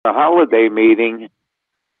a holiday meeting,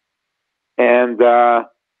 and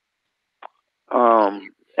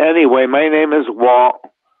anyway, my name is Walt.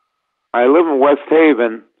 I live in West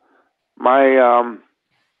Haven. My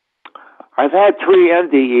I've had three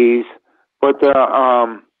NDEs, but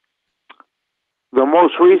the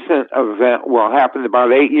most recent event, well, happened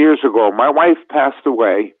about 8 years ago. My wife passed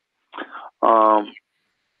away um,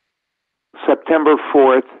 September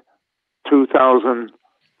 4th,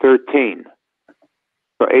 2013.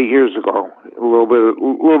 So 8 years ago, a little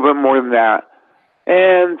bit more than that.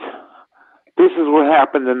 And this is what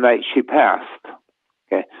happened the night she passed.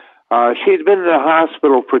 Okay, she'd been in the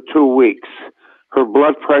hospital for 2 weeks. Her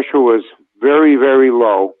blood pressure was very, very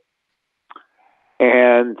low,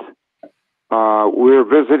 and we were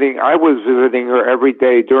visiting. I was visiting her every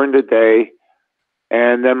day during the day,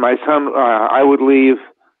 and then my son. I would leave,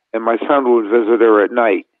 and my son would visit her at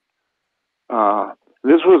night.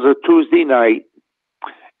 This was a Tuesday night,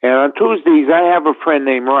 and on Tuesdays I have a friend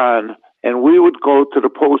named Ron, and we would go to the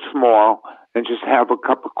Post Mall and just have a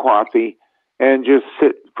cup of coffee and just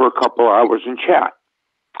sit for a couple hours and chat.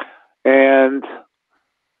 And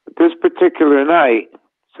this particular night,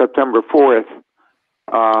 September 4th,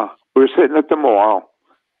 we were sitting at the mall,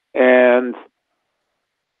 and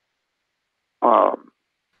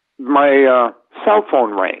my cell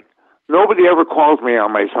phone rang. Nobody ever calls me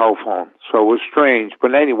on my cell phone, so it was strange.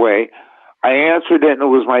 But anyway, I answered it, and it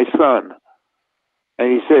was my son.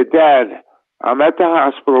 And he said, "Dad, I'm at the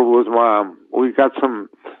hospital with Mom. We've got some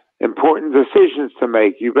important decisions to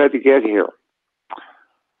make. You better get here."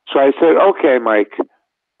 So I said, "Okay, Mike."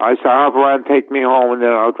 I said, "I'll have Ron take me home, and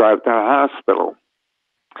then I'll drive to the hospital."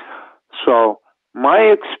 So my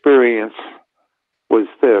experience was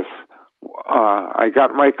this. I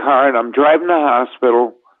got in my car, and I'm driving to the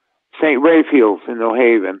hospital, St. Raphael's in New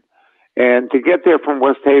Haven. And to get there from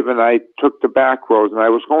West Haven, I took the back road, and I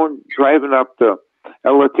was driving up the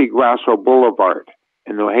Elite Grasso Boulevard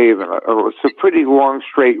in New Haven. It was a pretty long,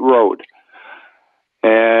 straight road.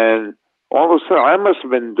 And all of a sudden, I must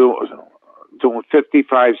have been doing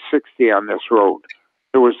 55, 60 on this road.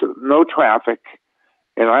 There was no traffic,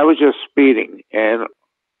 and I was just speeding. And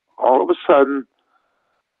all of a sudden,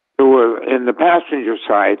 there were in the passenger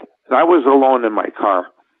side, and I was alone in my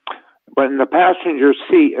car, but in the passenger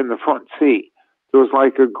seat, in the front seat, there was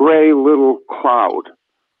like a gray little cloud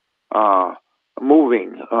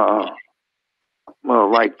moving,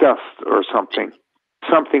 well, like dust or something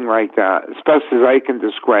like that, as best as I can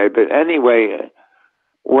describe it. Anyway,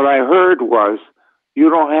 what I heard was, "You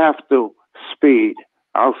don't have to speed.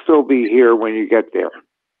 I'll still be here when you get there."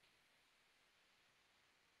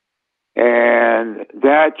 And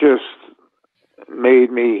that just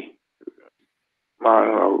made me, I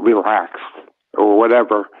don't know, relaxed or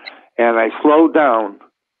whatever. And I slowed down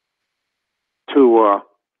to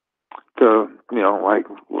like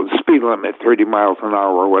speed limit, 30 miles an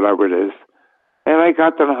hour or whatever it is. And I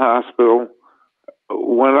got to the hospital,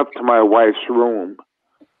 went up to my wife's room,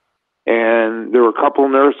 and there were a couple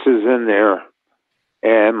nurses in there,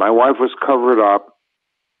 and my wife was covered up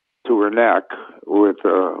to her neck with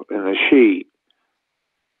in a sheet,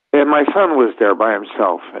 and my son was there by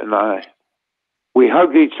himself, and we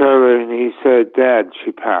hugged each other, and he said, "Dad,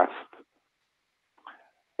 she passed."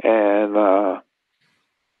 And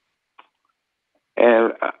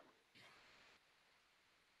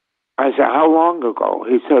I said, "How long ago?"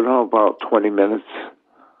 He said, "Oh, about 20 minutes."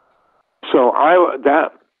 So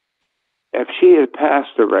if she had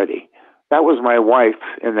passed already, that was my wife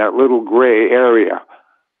in that little gray area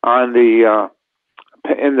on the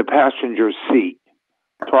in the passenger seat,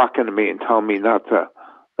 talking to me and telling me not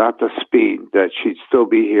to speed, that she'd still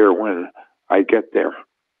be here when I get there.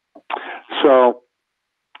 So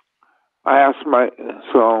I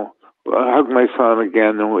hugged my son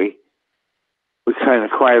again, and we kind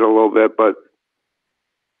of cried a little bit, but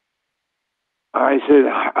I said,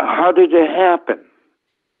 "How did it happen?"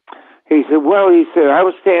 He said, "Well," he said, "I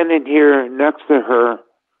was standing here next to her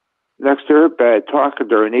bed, talking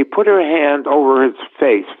to her, and he put her hand over his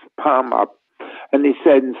face, palm up, and he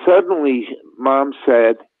said, and suddenly Mom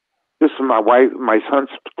said," this is my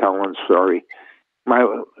son's telling story.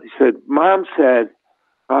 He said, "Mom said,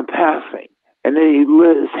 I'm passing." And then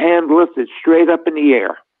his hand lifted straight up in the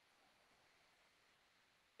air.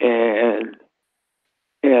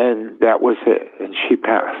 And that was it. And she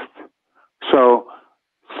passed. So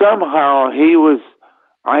somehow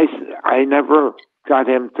I never got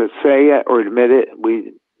him to say it or admit it.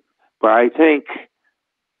 But I think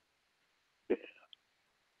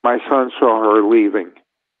my son saw her leaving,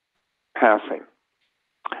 passing.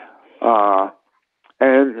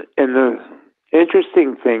 And the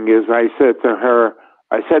interesting thing is, I said to her,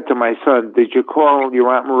 I said to my son, "Did you call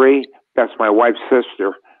your Aunt Marie? That's my wife's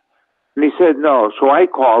sister." And he said no. So I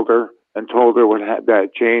called her and told her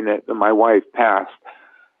that Jane, that my wife, passed.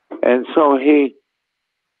 And so she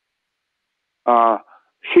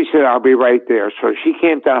said, "I'll be right there." So she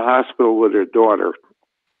came to the hospital with her daughter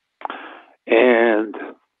and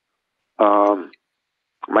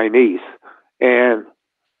my niece. And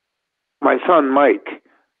my son, Mike,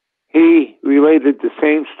 he related the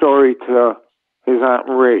same story to his Aunt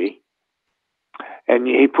Marie. And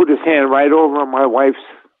he put his hand right over my wife's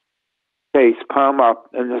face, palm up,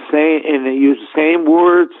 and he used the same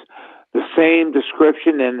words, the same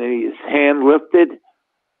description, and his hand lifted,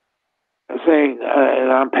 saying,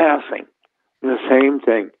 "And I'm passing." And the same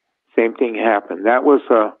thing happened. That was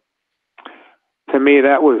to me,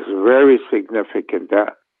 that was very significant.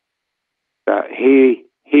 That he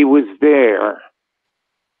was there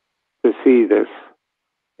to see this,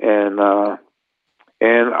 and I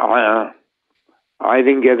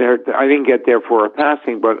didn't get there. I didn't get there for her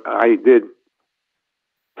passing, but I did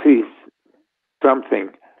see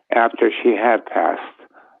something after she had passed,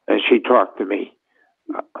 and she talked to me.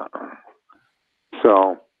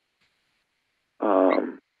 So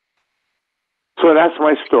that's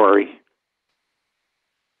my story.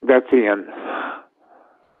 That's the end.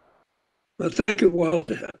 Well, thank you,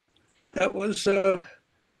 Walt. That was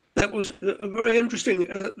very interesting.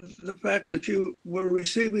 The fact that you were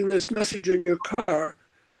receiving this message in your car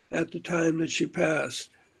at the time that she passed.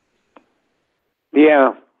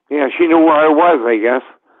 Yeah, she knew where I was, I guess.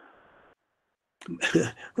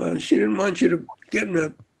 Well, she didn't want you to get in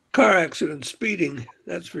a car accident speeding,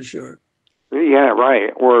 that's for sure. Yeah,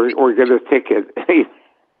 right. Or get a ticket.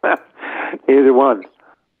 Either one.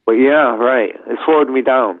 But yeah, right. It slowed me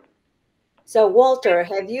down. So, Walter,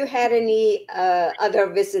 have you had any other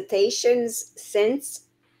visitations since?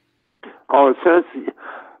 Oh,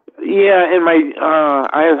 yeah, in my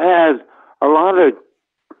I've had a lot of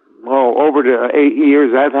over the 8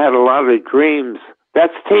 years, I've had a lot of dreams.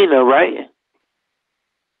 That's Tina, right?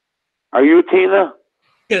 Are you Tina?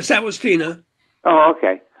 Yes, that was Tina. Oh,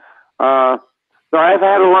 okay. So I've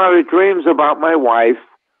had a lot of dreams about my wife.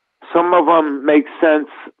 Some of them make sense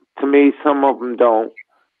to me, some of them don't.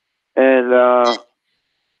 And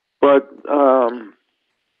but some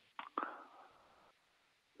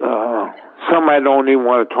I don't even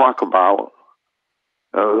want to talk about.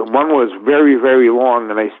 One was very, very long,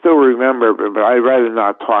 and I still remember it, but I'd rather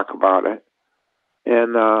not talk about it.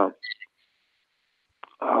 And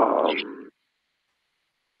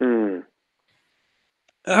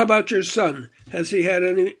how about your son? Has he had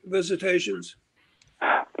any visitations?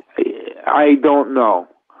 I don't know.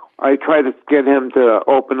 I try to get him to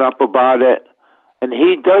open up about it, and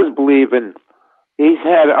he does believe in. He's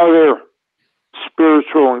had other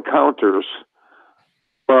spiritual encounters,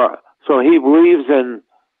 but so he believes in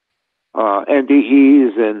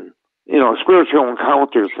NDEs and spiritual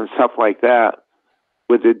encounters and stuff like that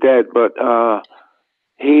with the dead. But I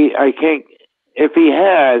can't. If he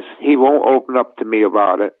has, he won't open up to me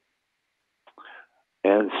about it,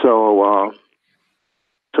 and so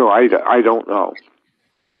I don't know.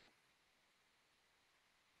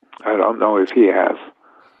 I don't know if he has.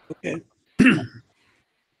 Okay.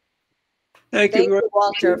 Thank you,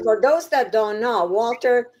 Walter. For those that don't know,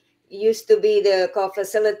 Walter used to be the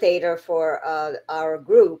co-facilitator for our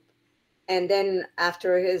group. And then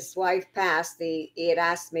after his wife passed, he had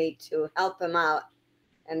asked me to help him out.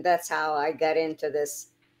 And that's how I got into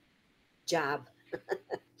this job.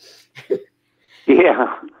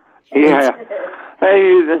 Yeah. Hey,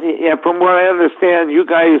 from what I understand, you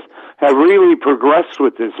guys have really progressed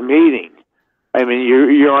with this meeting. I mean,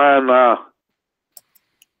 you're on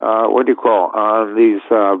what do you call on these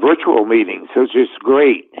virtual meetings? It's just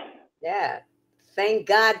great. Yeah, thank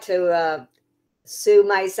God to Sue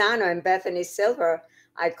Maisano and Bethany Silver.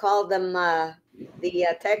 I call them the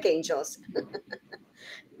Tech Angels.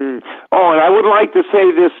 Oh, and I would like to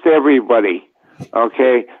say this to everybody.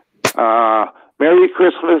 Okay, Merry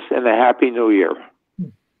Christmas and a Happy New Year.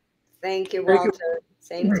 Thank you, Walter.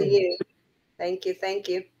 Same to you. Thank you.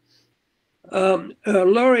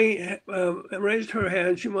 Lori raised her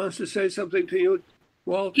hand. She wants to say something to you,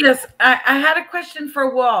 Walt. Yes, I had a question for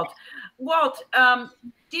Walt. Walt,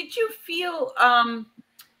 did you feel,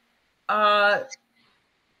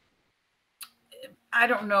 I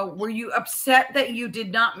don't know, were you upset that you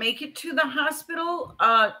did not make it to the hospital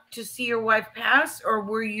to see your wife pass, or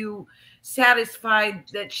were you satisfied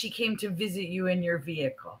that she came to visit you in your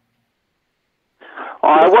vehicle? Oh,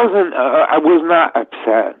 I was not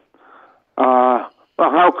upset. Well,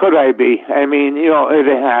 how could I be? I mean,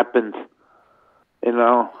 it happened, and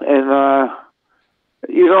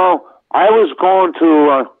You know, I was going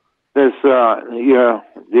to this, the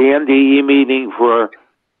NDE meeting for,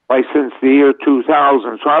 like, since the year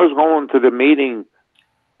 2000. So I was going to the meeting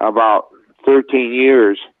about 13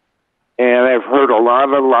 years, and I've heard a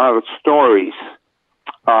lot of stories,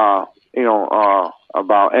 about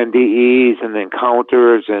NDEs and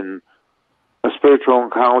encounters and spiritual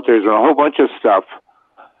encounters and a whole bunch of stuff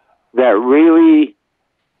that really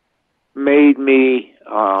made me,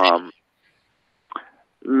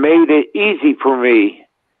 made it easy for me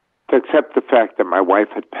to accept the fact that my wife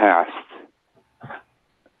had passed,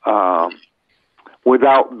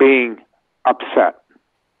 without being upset.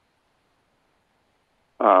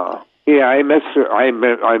 Yeah, I miss her. I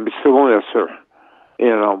still miss her,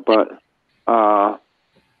 but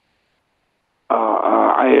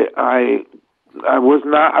I was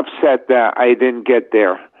not upset that I didn't get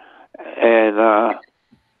there, and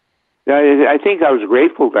I think I was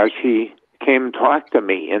grateful that she came and talked to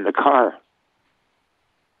me in the car.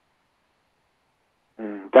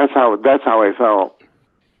 That's how I felt.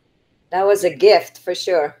 That was a gift for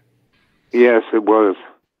sure. Yes, it was.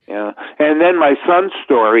 Yeah, and then my son's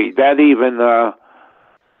story, that even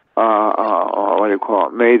what do you call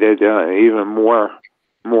it, made it even more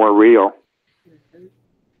real.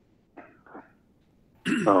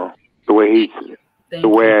 So the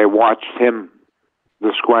way I watched him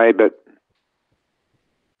describe it.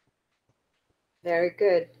 Very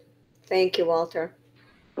good. Thank you, Walter.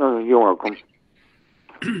 Oh, you're welcome.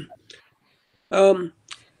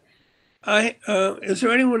 Is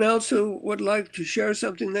there anyone else who would like to share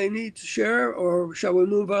something they need to share, or shall we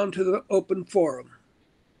move on to the open forum?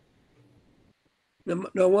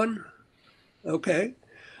 No one? Okay.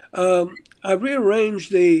 I've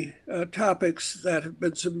rearranged the topics that have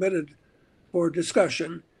been submitted for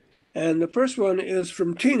discussion. And the first one is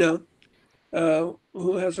from Tina,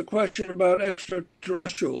 who has a question about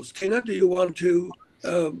extraterrestrials. Tina, do you want to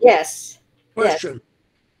Yes. question? Yes.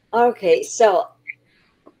 Okay, so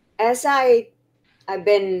as I've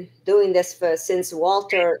been doing this since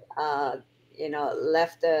Walter,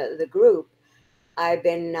 left the group, I've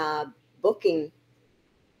been booking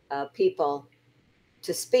people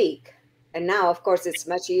to speak, and now, of course, it's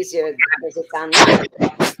much easier because it's online.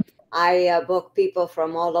 I book people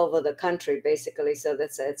from all over the country, basically, so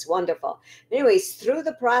it's wonderful. Anyways, through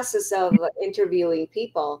the process of interviewing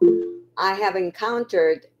people, I have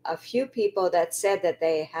encountered a few people that said that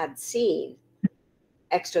they had seen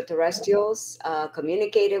extraterrestrials,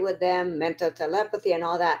 communicated with them, mental telepathy, and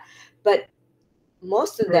all that. But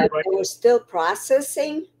most of them they were still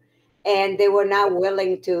processing, and they were not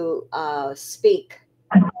willing to speak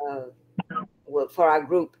for our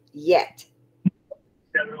group yet.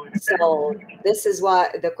 So this is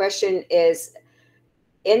what the question is: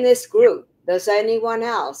 in this group, has anyone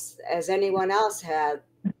else had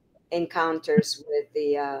encounters with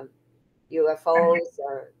the UFOs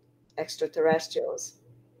or extraterrestrials?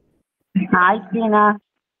 Hi, Tina.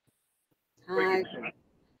 Hi.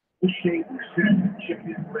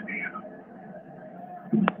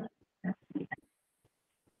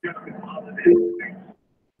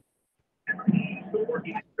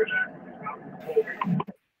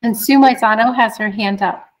 And Sue Maisano has her hand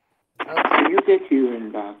up. Can you get your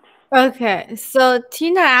inbox? Okay, so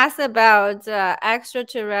Tina asked about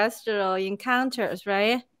extraterrestrial encounters,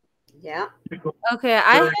 right? Yeah. Okay,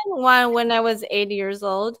 I had one when I was 8 years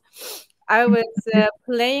old. I was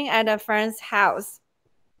playing at a friend's house.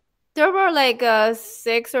 There were like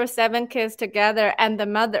 6 or 7 kids together and the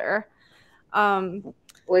mother.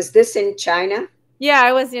 Was this in China? Yeah,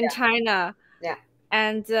 I was in China. Yeah.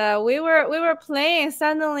 And we were playing.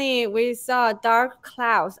 Suddenly, we saw dark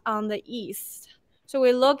clouds on the east. So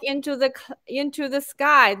we looked into the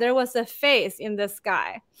sky. There was a face in the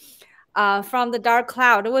sky from the dark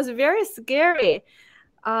cloud. It was very scary.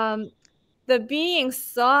 The beings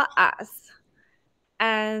saw us,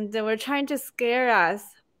 and they were trying to scare us.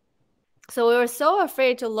 So we were so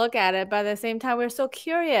afraid to look at it, but at the same time, we were so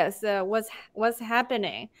curious what's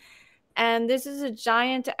happening. And this is a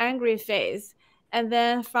giant angry face. And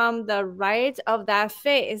then from the right of that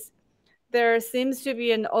face, there seems to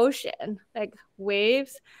be an ocean, like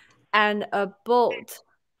waves, and a boat.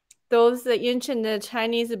 Those the ancient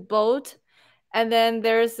Chinese boat. And then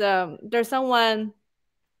there's someone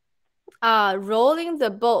rolling the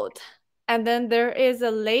boat. And then there is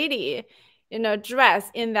a lady in a dress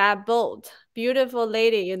in that boat. Beautiful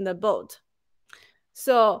lady in the boat.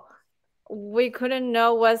 So we couldn't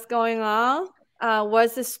know what's going on.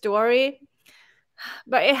 What's the story?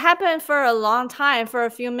 But it happened for a long time, for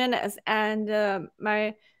a few minutes, and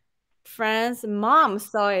my friend's mom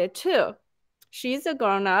saw it too. She's a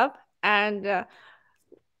grown-up, and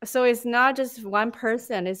So it's not just one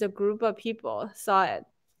person, it's a group of people saw it.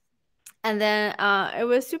 And then it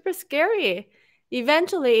was super scary.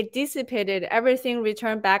 Eventually, it dissipated. Everything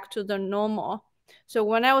returned back to the normal. So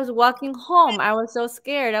when I was walking home, I was so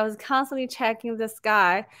scared. I was constantly checking the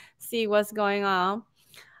sky, see what's going on,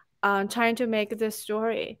 trying to make this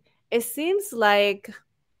story. It seems like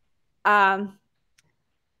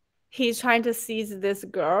he's trying to seize this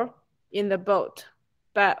girl in the boat,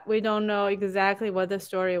 but we don't know exactly what the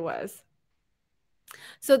story was.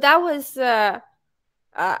 So that was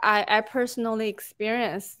I personally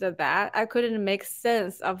experienced that. I couldn't make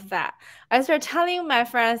sense of that. I started telling my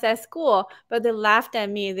friends at school, but they laughed at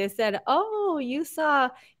me. They said, "Oh, you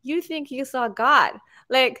think you saw God?"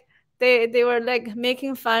 Like they were like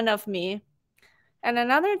making fun of me. And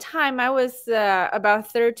another time, I was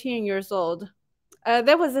about 13 years old.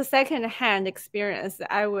 That was a second-hand experience.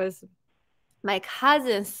 My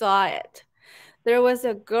cousin saw it. There was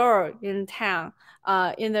a girl in town,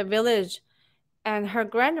 in the village, and her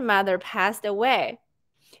grandmother passed away.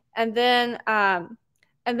 And then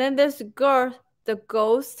this girl, the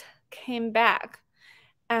ghost, came back.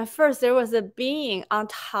 At first, there was a being on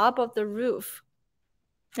top of the roof.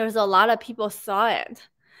 There was a lot of people saw it.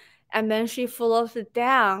 And then she floated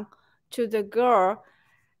down to the girl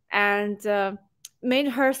and made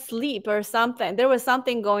her sleep or something. There was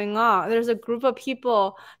something going on. There's a group of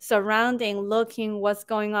people surrounding, looking what's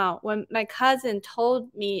going on. When my cousin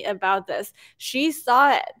told me about this, she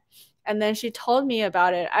saw it, and then she told me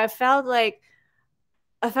about it. I felt like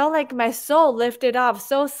my soul lifted up,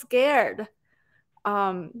 so scared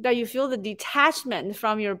that you feel the detachment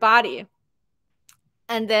from your body.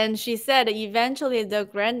 And then she said eventually the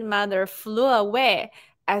grandmother flew away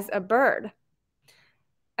as a bird.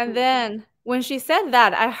 And then when she said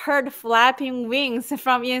that, I heard flapping wings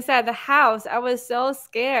from inside the house. I was so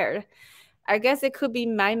scared. I guess it could be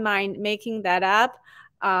my mind making that up.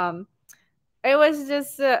 It was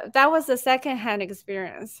just, that was a second-hand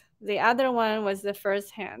experience. The other one was the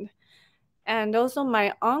first-hand. And also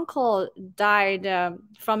my uncle died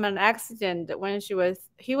from an accident when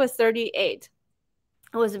he was 38.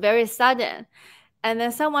 It was very sudden. And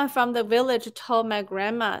then someone from the village told my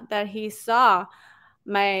grandma that he saw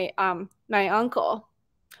my uncle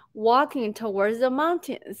walking towards the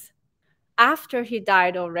mountains after he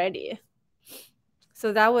died already.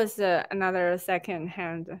 So that was another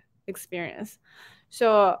second-hand experience.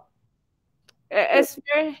 So it's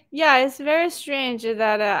very strange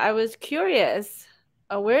that I was curious.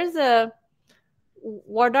 What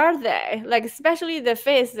are they? Like, especially the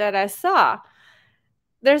face that I saw.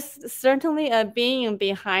 There's certainly a being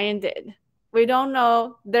behind it. We don't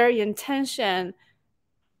know their intention.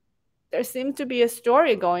 There seems to be a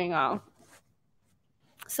story going on.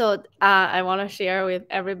 So I want to share with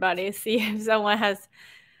everybody, see if someone has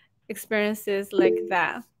experiences like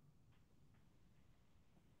that.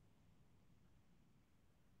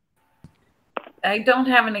 I don't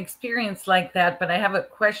have an experience like that, but I have a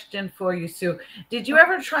question for you, Sue. Did you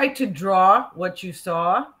ever try to draw what you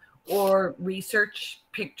saw or research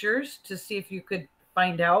pictures to see if you could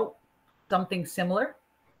find out something similar?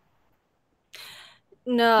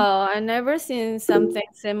 No, I never seen something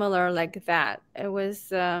similar like that. It was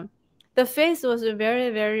the face was very,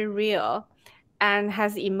 very real and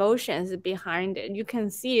has emotions behind it. You can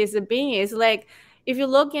see it's a being. It's like if you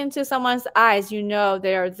look into someone's eyes, you know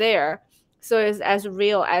they are there. So it's as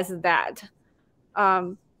real as that.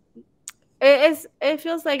 It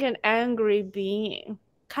feels like an angry being,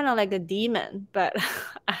 kind of like a demon, but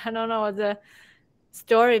I don't know the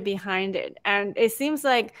story behind it. And it seems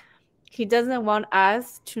like he doesn't want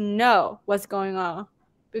us to know what's going on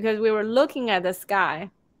because we were looking at the sky.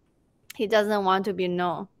 He doesn't want to be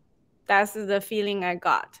known. That's the feeling I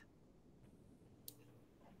got.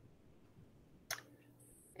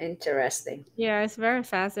 Interesting. Yeah, it's very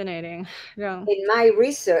fascinating. Yeah. In my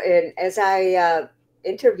research, as I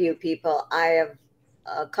interview people, I have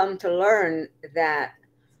come to learn that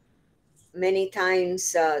many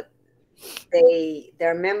times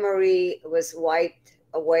their memory was wiped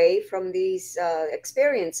away from these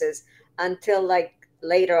experiences until like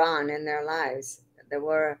later on in their lives,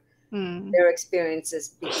 their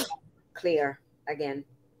experiences become clear again.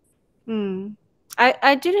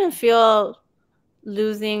 I didn't feel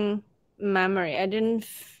losing memory. I didn't.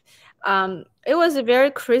 It was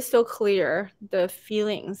very crystal clear, the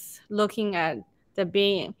feelings looking at the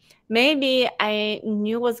being. Maybe I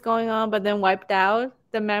knew what's going on, but then wiped out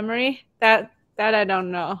the memory. That I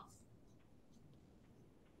don't know.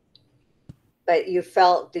 But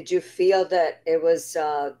did you feel that it was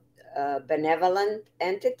a benevolent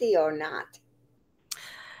entity or not?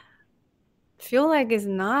 feel like it's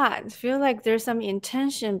not. Feel like there's some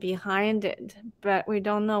intention behind it, but we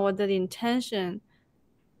don't know what the intention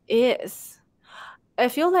is. I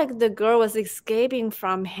feel like the girl was escaping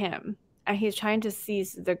from him and he's trying to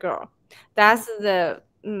seize the girl. That's the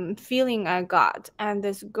feeling I got. And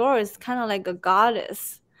this girl is kind of like a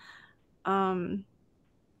goddess in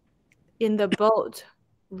the boat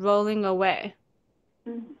rolling away.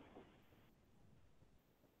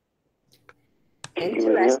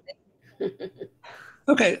 Interesting.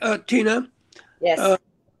 Okay, Tina, Yes.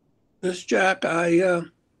 this is Jack. I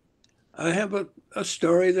have a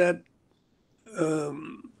story that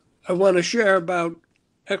I want to share about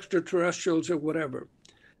extraterrestrials or whatever.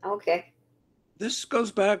 Okay. This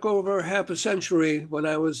goes back over half a century when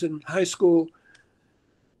I was in high school,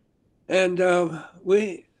 and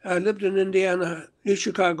I lived in Indiana, East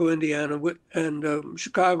Chicago, Indiana, and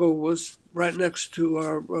Chicago was right next to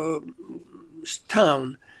our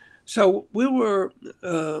town. So we were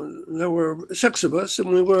there were 6 of us, and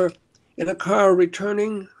we were in a car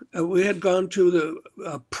returning. We had gone to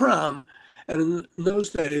the prom, and in those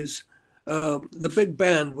days, the big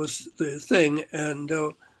band was the thing, and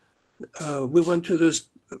we went to this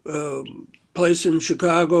place in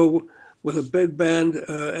Chicago with a big band,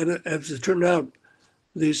 and as it turned out,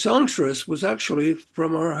 the songstress was actually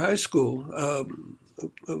from our high school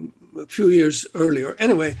a few years earlier.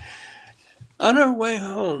 Anyway, on our way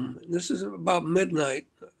home, this is about midnight,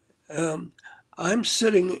 I'm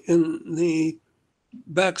sitting in the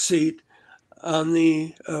back seat on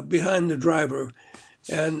the behind the driver,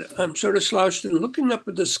 and I'm sort of slouched and looking up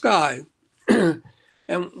at the sky.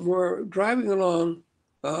 And we're driving along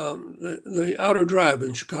the outer drive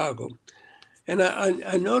in Chicago. And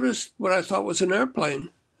I noticed what I thought was an airplane.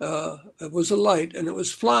 It was a light, and it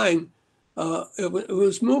was flying. It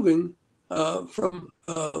was moving from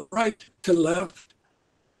right to left.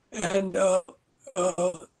 And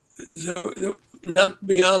not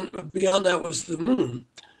beyond that was the moon.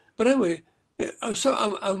 But anyway,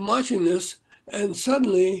 so I'm watching this, and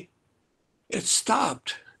suddenly it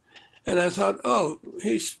stopped. And I thought, oh,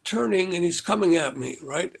 he's turning and he's coming at me,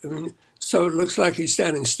 right? I mean, so it looks like he's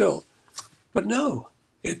standing still. But no,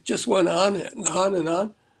 it just went on and on and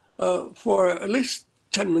on for at least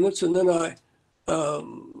 10 minutes. And then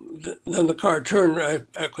then the car turned,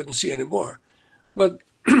 I couldn't see anymore. But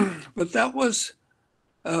but that was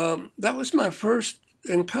my first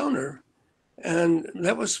encounter. And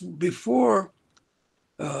that was before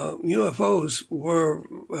UFOs were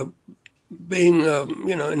being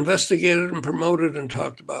investigated and promoted and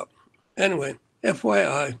talked about. Anyway,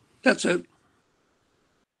 FYI, that's it.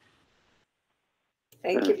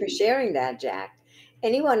 Thank you for sharing that, Jack.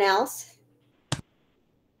 Anyone else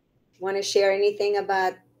want to share anything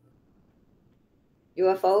about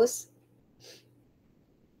UFOs?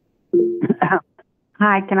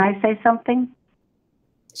 Hi, can I say something?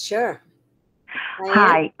 Sure.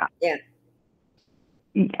 Hi. Yeah.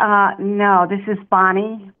 No, this is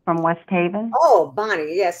Bonnie from West Haven. Oh,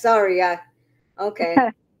 Bonnie. Yeah, sorry. Okay.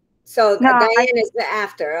 So No, Diane is the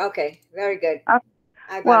after. Okay, very good. Hi,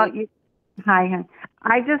 Bonnie. Hi.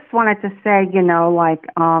 I just wanted to say,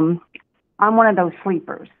 I'm one of those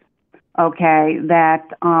sleepers, okay, that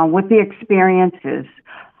with the experiences,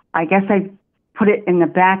 I guess I put it in the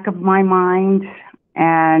back of my mind,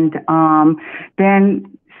 and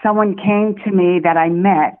then someone came to me that I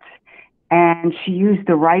met, and she used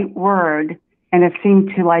the right word, and it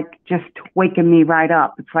seemed to just waken me right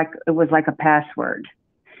up. It was like a password.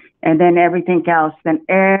 And then everything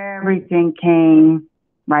came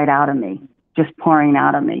right out of me, just pouring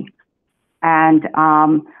out of me. And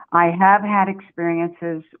I have had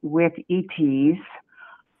experiences with ETs.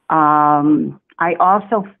 I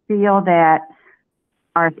also feel that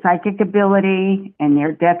our psychic ability and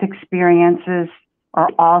near-death experiences are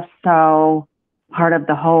also part of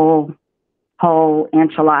the whole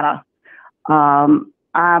enchilada.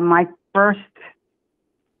 My first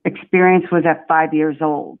experience was at 5 years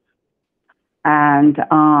old. And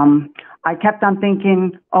I kept on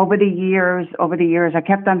thinking over the years, I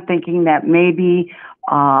kept on thinking that maybe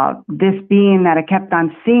this being that I kept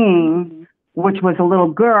on seeing, which was a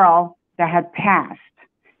little girl that had passed,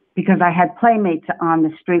 because I had playmates on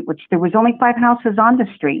the street, which there was only 5 houses on the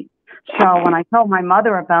street. So when I told my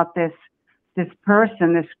mother about this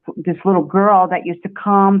person, this little girl that used to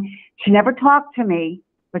come, she never talked to me,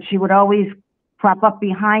 but she would always prop up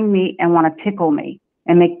behind me and want to tickle me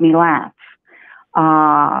and make me laugh.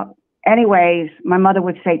 Anyways, my mother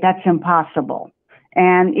would say, that's impossible.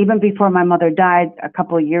 And even before my mother died a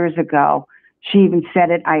couple of years ago, She even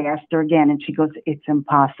said it. I asked her again, and she goes, "It's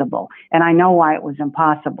impossible." And I know why it was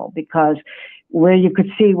impossible, because where you could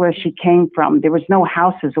see where she came from, there was no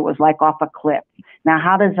houses. It was like off a cliff. Now,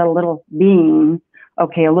 how does a little being,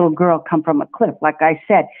 okay, a little girl, come from a cliff, like I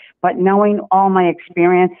said? But knowing all my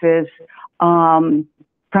experiences from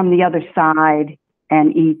the other side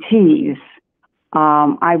and ETs,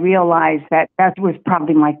 I realized that that was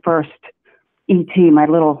probably my first ET,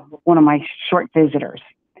 one of my short visitors.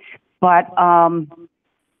 But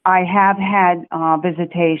I have had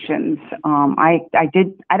visitations.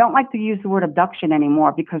 I don't like to use the word abduction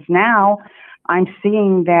anymore, because now I'm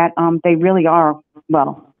seeing that they really are,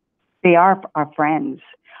 well, they are our friends.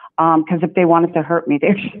 Because if they wanted to hurt me,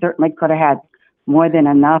 they certainly could have had more than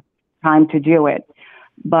enough time to do it.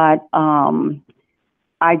 But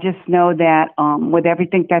I just know that with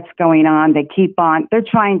everything that's going on, they're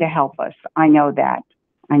trying to help us. I know that.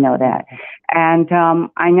 And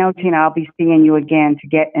I know, Tina, I'll be seeing you again to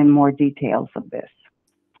get in more details of this.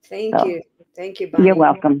 Thank you. Thank you, Bonnie. You're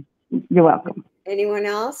welcome. You're welcome. Anyone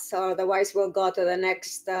else? Or otherwise, we'll go to the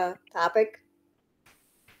next topic.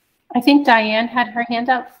 I think Diane had her hand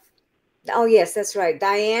up. Oh, yes, that's right.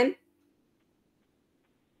 Diane?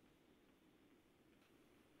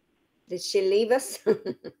 Did she leave us?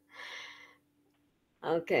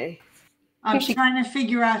 Okay. I'm trying to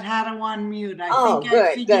figure out how to unmute. I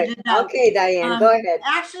figured good. it out. Okay, Diane, go ahead.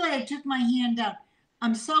 Actually, I took my hand down.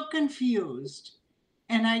 I'm so confused.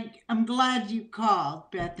 And I'm glad you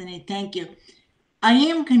called, Bethany. Thank you. I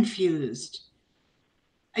am confused.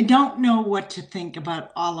 I don't know what to think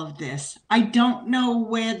about all of this. I don't know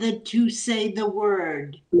whether to say the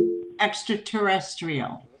word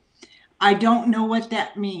extraterrestrial. I don't know what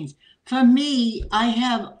that means. For me, I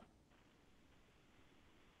have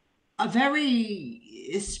a very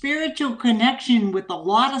spiritual connection with a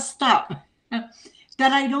lot of stuff that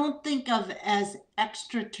I don't think of as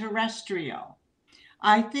extraterrestrial.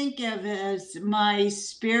 I think of as my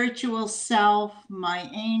spiritual self, my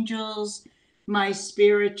angels, my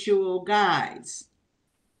spiritual guides.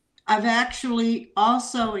 I've actually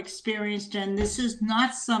also experienced, and this is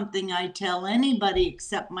not something I tell anybody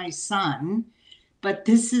except my son, but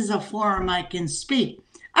this is a forum I can speak.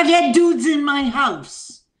 I've had dudes in my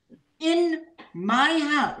house. In my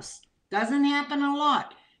house. Doesn't happen a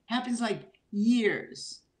lot. Happens like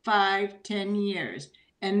years, 5, 10 years.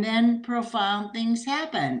 And then profound things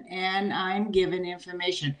happen, and I'm given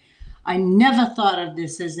information. I never thought of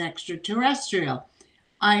this as extraterrestrial.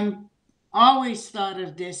 I'm always thought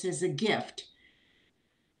of this as a gift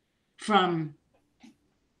from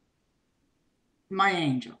my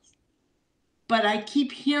angels. But I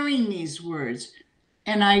keep hearing these words,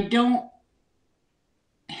 and I don't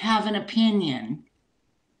have an opinion.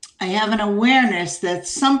 I have an awareness that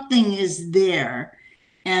something is there,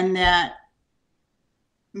 and that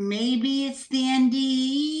maybe it's the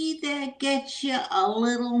NDE that gets you a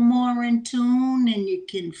little more in tune and you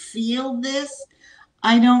can feel this.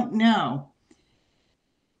 I don't know.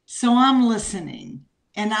 So I'm listening,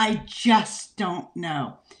 and I just don't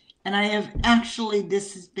know. And I have actually,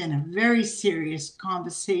 this has been a very serious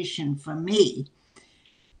conversation for me.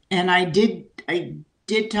 And I did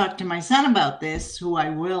talk to my son about this, who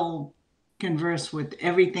I will converse with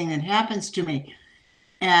everything that happens to me.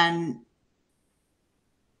 And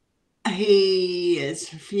his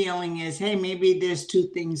feeling is, hey, maybe there's two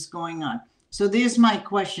things going on. So there's my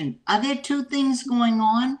question. Are there two things going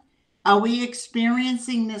on? Are we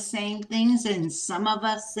experiencing the same things? And some of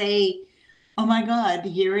us say, oh my God,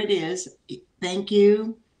 here it is. Thank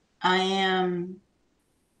you. I am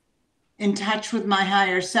in touch with my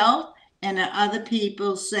higher self. And other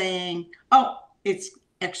people saying, oh, it's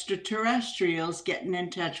extraterrestrials getting in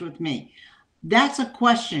touch with me. That's a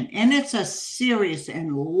question, and it's a serious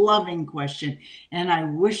and loving question, and I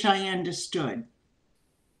wish I understood.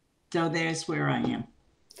 So there's where I am.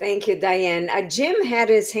 Thank you, Diane. Jim had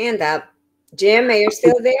his hand up. Jim, are you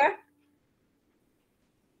still there?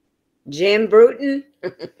 Jim Bruton?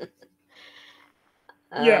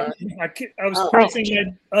 Yeah, I was pressing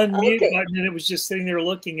the unmute button, and it was just sitting there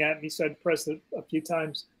looking at me, so I'd press it a few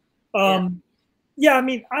times. Yeah, I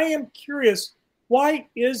mean, I am curious, why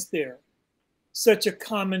is there such a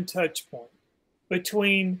common touch point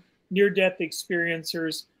between near-death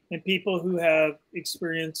experiencers and people who have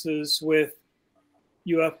experiences with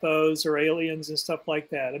UFOs or aliens and stuff like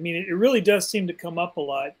that? I mean, it really does seem to come up a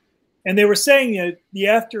lot. And they were saying that the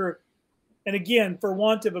after, and again, for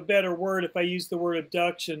want of a better word, if I use the word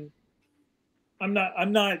abduction, I'm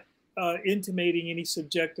not intimating any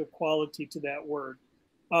subjective quality to that word.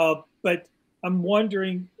 But I'm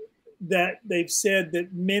wondering that they've said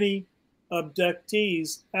that many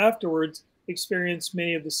abductees afterwards experience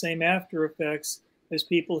many of the same after effects as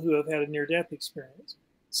people who have had a near-death experience.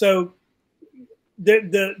 So,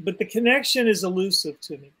 but the connection is elusive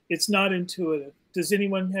to me. It's not intuitive. Does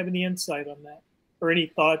anyone have any insight on that or any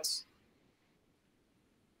thoughts?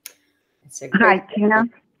 Hi, Tina.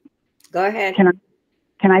 Go ahead.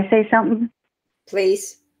 Can I say something?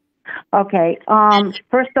 Please. Okay.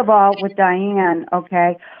 First of all, with Diane,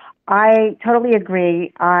 okay, I totally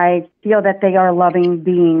agree. I feel that they are loving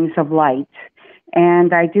beings of light.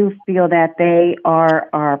 And I do feel that they are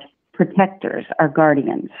our protectors, our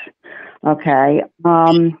guardians. Okay.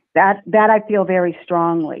 That I feel very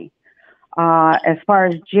strongly. As far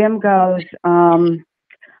as Jim goes,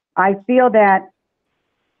 I feel that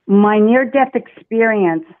my near-death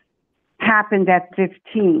experience happened at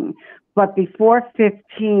 15, but before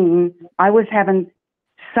 15, I was having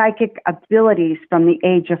psychic abilities from the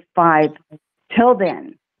age of 5 till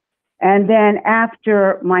then. And then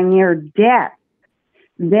after my near death,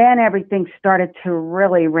 then everything started to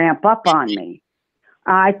really ramp up on me.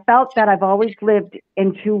 I felt that I've always lived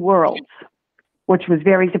in 2 worlds, which was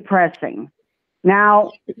very depressing.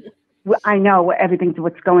 Now, I know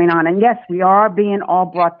what's going on. And yes, we are being all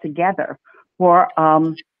brought together for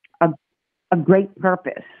a great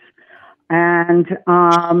purpose. And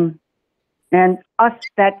us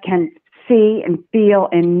that can see and feel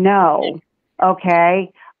and know,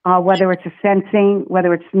 okay, whether it's a sensing,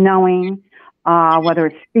 whether it's knowing, whether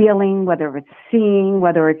it's feeling, whether it's seeing,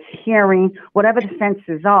 whether it's hearing, whatever the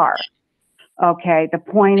senses are. Okay, the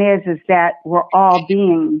point is that we're all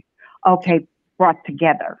being, okay, brought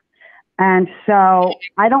together. And so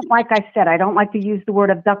I don't like to use the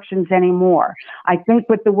word abductions anymore. I think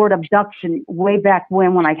with the word abduction, way back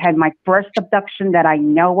when I had my first abduction that I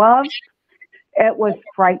know of, it was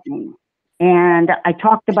frightening. And I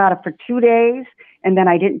talked about it for 2 days, and then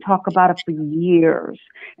I didn't talk about it for years.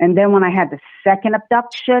 And then when I had the second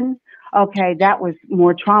abduction, okay, that was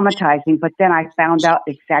more traumatizing, but then I found out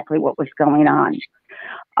exactly what was going on.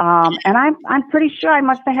 And I'm pretty sure I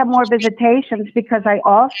must have had more visitations because I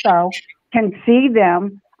also can see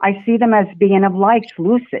them. I see them as being of light,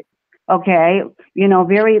 lucid, okay,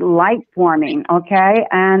 very light forming, okay?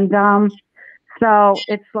 And so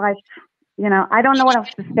it's like, I don't know what else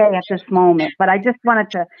to say at this moment, but I just wanted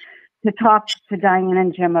to talk to Diane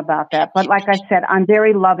and Jim about that. But like I said, I'm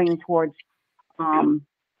very loving towards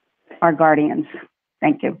our guardians.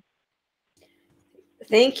 Thank you.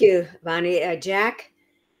 Thank you, Bonnie. Jack?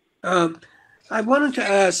 I wanted to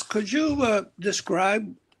ask, could you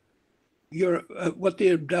describe what the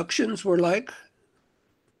abductions were like?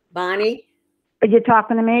 Bonnie? Are you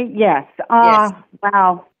talking to me? Yes. Yes.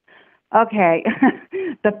 Wow. Okay.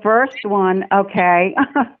 The first one, okay,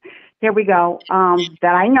 here we go,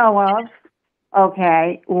 that I know of,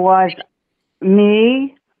 okay, was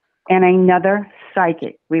me and another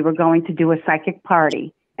psychic. We were going to do a psychic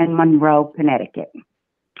party in Monroe, Connecticut.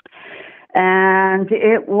 And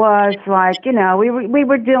it was like, we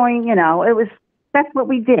were doing, that's what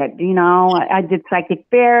we did. I did psychic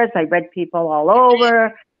fairs. I read people all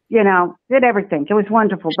over, did everything. It was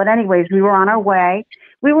wonderful. But anyways, we were on our way.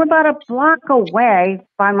 We were about a block away,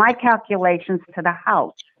 by my calculations, to the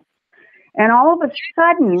house. And all of a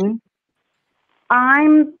sudden,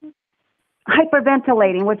 I'm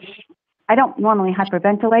hyperventilating, which I don't normally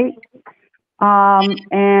hyperventilate.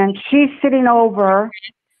 And she's sitting over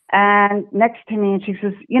and next to me, and she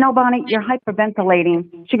says, Bonnie, you're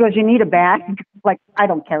hyperventilating. She goes, you need a bag? Like, I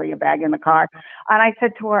don't carry a bag in the car. And I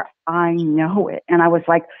said to her, I know it. And I was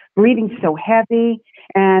like breathing so heavy,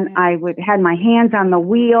 and I had my hands on the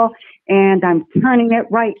wheel, and I'm turning it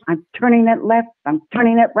right, I'm turning it left, I'm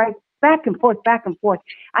turning it right, back and forth, back and forth.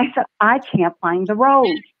 I said, I can't find the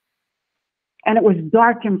road. And it was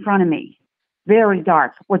dark in front of me, very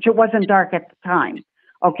dark, which it wasn't dark at the time.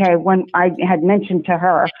 Okay, when I had mentioned to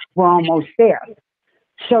her, we're almost there.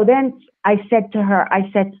 So then I said to her,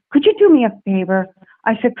 could you do me a favor?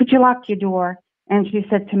 I said, could you lock your door? And she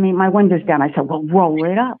said to me, my window's down. I said, well, roll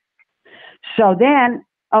it up. So then,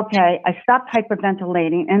 okay, I stopped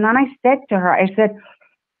hyperventilating. And then I said to her, I said,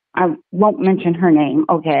 I won't mention her name.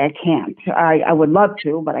 Okay, I can't. I would love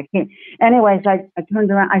to, but I can't. Anyways, I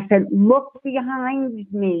turned around. I said, look behind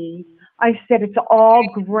me. I said, it's all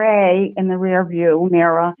gray in the rear view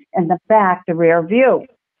mirror, and the back, the rear view.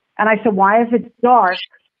 And I said, why is it dark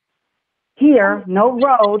here? No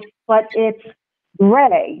road, but it's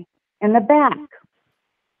gray in the back.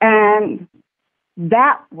 And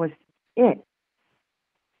that was it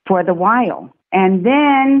for the while. And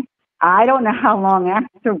then, I don't know how long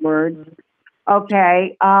afterwards,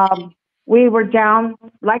 okay, we were down,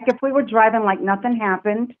 like if we were driving like nothing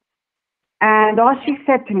happened, And all she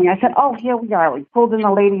said to me, I said, oh, here we are. We pulled in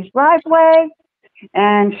the lady's driveway.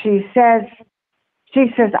 And she says,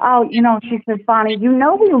 oh, she says, Bonnie, we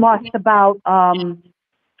lost about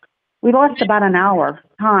an hour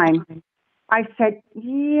time. I said,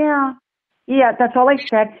 yeah, that's all I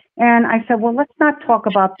said. And I said, well, let's not talk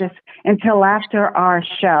about this until after our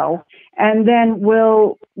show. And then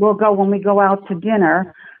we'll go when we go out to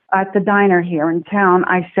dinner at the diner here in town.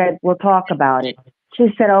 I said, we'll talk about it.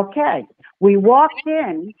 She said, okay. We walked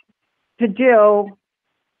in to do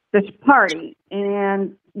this party,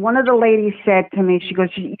 and one of the ladies said to me, she goes,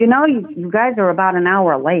 you guys are about an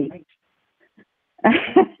hour late.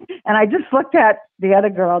 And I just looked at the other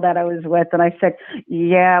girl that I was with, and I said,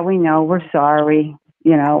 yeah, we know, we're sorry.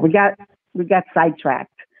 We got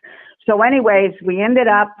sidetracked. So anyways, we ended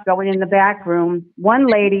up going in the back room. One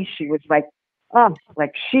lady, she was like,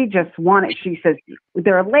 she just wanted, she says,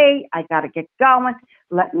 they're late. I got to get going.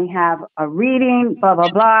 Let me have a reading, blah, blah,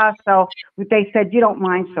 blah. So they said, you don't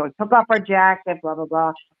mind. So we took off our jacket, blah, blah,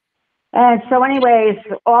 blah. And so anyways,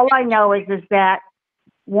 all I know is that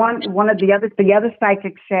one of the other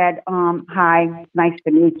psychics said, hi, nice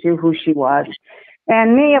to meet you, who she was.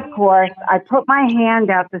 And me, of course, I put my hand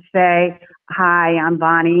out to say, hi, I'm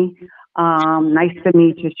Bonnie. Nice to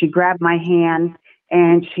meet you. She grabbed my hand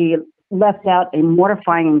and she left out a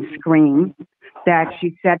mortifying scream that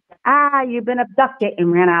she said, you've been abducted,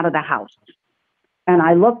 and ran out of the house. And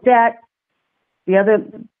I looked at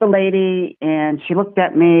the lady, and she looked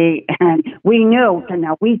at me, and we knew. And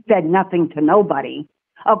now we said nothing to nobody.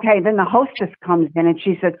 Okay, then the hostess comes in, and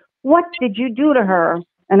she said, what did you do to her?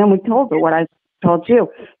 And then we told her what I told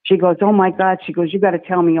you. She goes, oh my God. She goes, you got to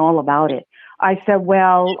tell me all about it. I said,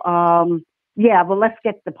 well, yeah, but let's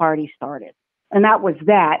get the party started. And that was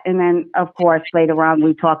that. And then, of course, later on,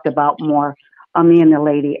 we talked about more me and the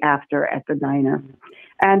lady after at the diner.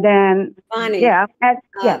 And then, Bonnie, yes.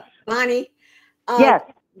 Bonnie, yes.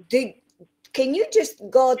 Can you just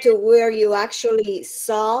go to where you actually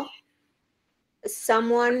saw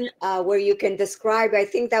someone, where you can describe? I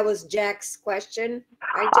think that was Jack's question.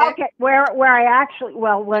 Right, Jack? Okay, where I actually,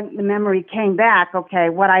 when the memory came back, okay,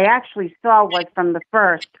 what I actually saw was from the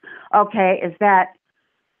first, okay, is that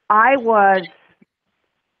I was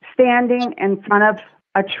standing in front of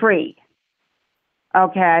a tree,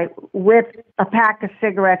 okay, with a pack of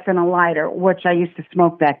cigarettes and a lighter, which I used to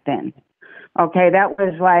smoke back then. Okay, that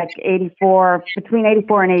was like between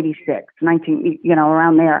 84 and 86,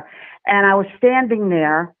 around there. And I was standing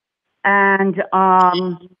there, and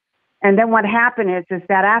then what happened is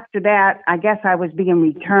that after that, I guess I was being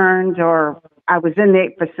returned, or I was in the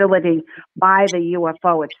facility by the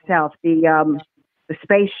UFO itself, the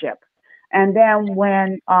spaceship. And then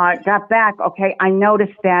when I got back, okay, I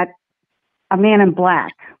noticed that a man in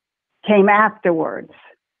black came afterwards,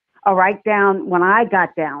 right down when I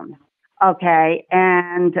got down, okay,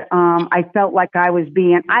 and I felt like I was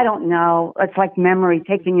being, I don't know, it's like memory,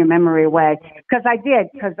 taking your memory away, because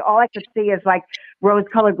all I could see is like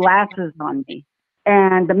rose-colored glasses on me.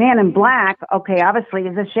 And the man in black, okay, obviously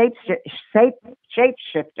is a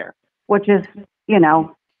shapeshifter, which is,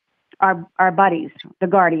 our buddies, the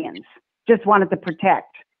Guardians. Just wanted to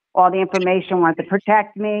protect all the information, wanted to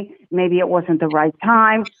protect me. Maybe it wasn't the right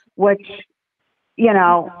time, which,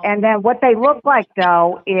 and then what they look like,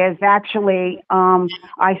 though, is actually,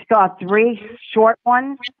 I saw 3 short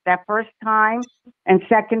ones that first time and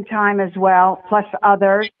second time as well, plus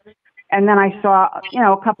others. And then I saw,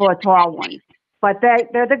 a couple of tall ones, but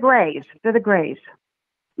they're the grays. They're the grays.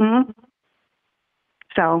 Mm-hmm.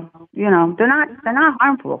 So, they're not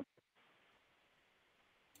harmful.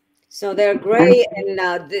 So they're gray, and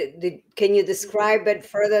can you describe it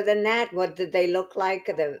further than that? What did they look like?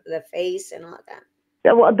 The face and all that.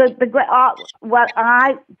 Well, what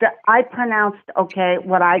I pronounced, okay.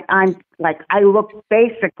 What I'm like, I looked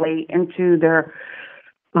basically into their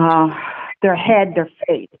head, their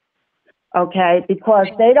face, okay, because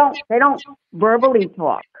they don't verbally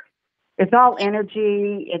talk. It's all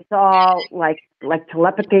energy. It's all like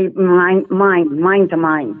telepathy, mind to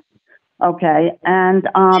mind. Okay, and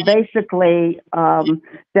basically,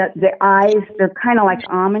 the eyes, they're kind of like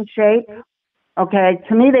almond shaped. Okay,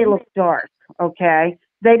 to me they look dark. Okay,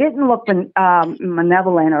 they didn't look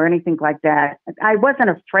malevolent or anything like that. I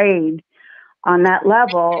wasn't afraid on that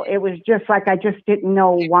level. It was just like I just didn't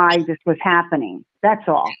know why this was happening. That's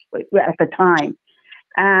all at the time.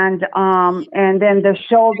 And then the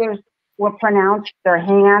shoulders were pronounced. Their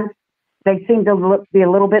hands, they seemed to be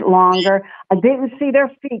a little bit longer. I didn't see their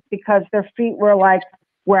feet because their feet were like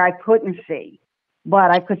where I couldn't see,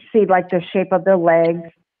 but I could see like the shape of their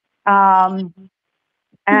legs.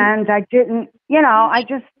 And I didn't,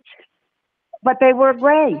 but they were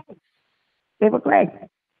gray. They were gray.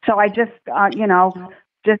 So I just,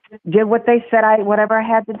 just did what they said. Whatever I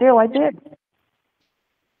had to do, I did.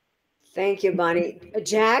 Thank you, Bonnie.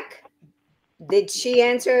 Jack, did she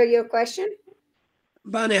answer your question?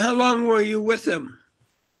 Bonnie, how long were you with him?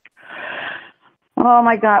 Oh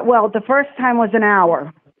my God. Well, the first time was an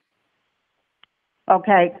hour.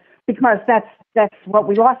 Okay. Because that's what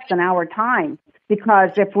we lost, an hour time. Because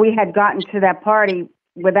if we had gotten to that party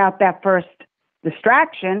without that first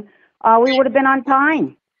distraction, we would have been on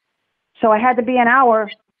time. So I had to be an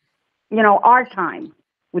hour, our time.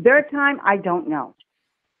 With their time, I don't know.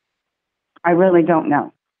 I really don't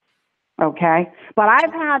know. Okay. But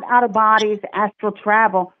I've had out of bodies, astral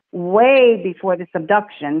travel way before this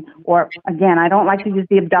abduction, or again, I don't like to use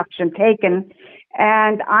the abduction taken.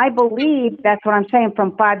 And I believe that's what I'm saying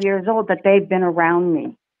from 5 years old, that they've been around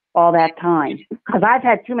me all that time. Because I've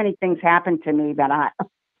had too many things happen to me that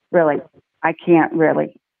I can't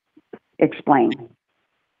really explain,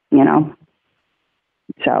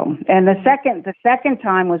 So, and the second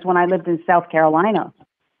time was when I lived in South Carolina.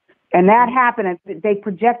 And that happened, they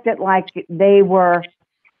projected like they were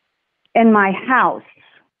in my house,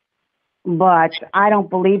 but I don't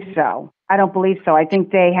believe so. I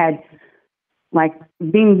think they had like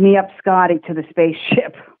beamed me up, Scotty, to the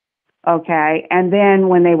spaceship. Okay. And then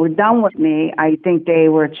when they were done with me, I think they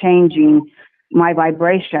were changing my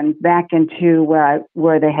vibration back into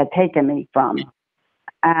where they had taken me from.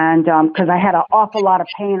 And because I had an awful lot of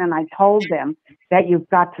pain, and I told them that you've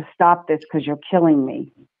got to stop this because you're killing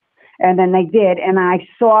me. And then they did. And I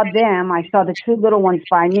saw the two little ones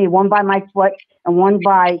by me, one by my foot and one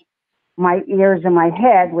by my ears and my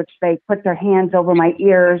head, which they put their hands over my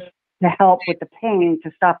ears to help with the pain,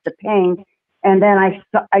 to stop the pain. And then I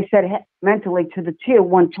said mentally to the two,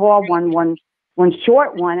 one tall one, one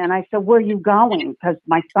short one. And I said, where are you going? Because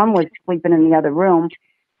my son was sleeping in the other room.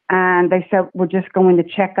 And they said, we're just going to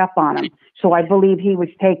check up on him. So I believe he was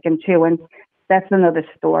taken too. And that's another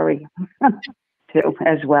story too,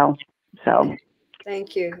 as well. So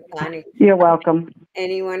thank you, Bonnie. You're welcome.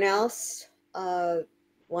 Anyone else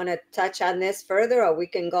want to touch on this further, or we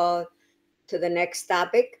can go to the next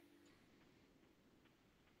topic?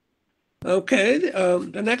 Okay.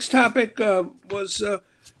 The next topic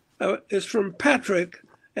is from Patrick.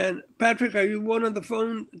 And Patrick, are you one of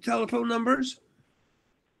the telephone numbers?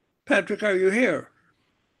 Patrick, are you here?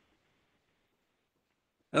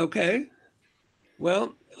 Okay.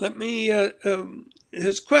 Well, let me,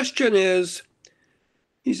 his question is,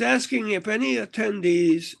 he's asking if any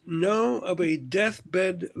attendees know of a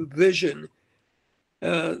deathbed vision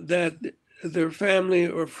that their family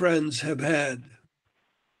or friends have had.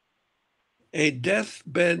 A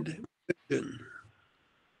deathbed vision.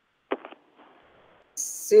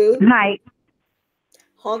 Sue? Hi.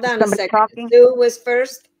 Hold on a second. Talking? Sue was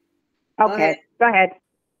first. Okay, go ahead.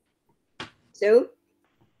 Sue?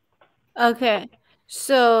 Okay.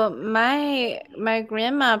 So my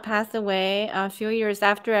grandma passed away a few years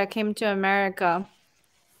after I came to America.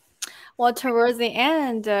 Well, towards the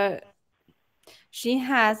end, she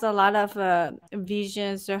has a lot of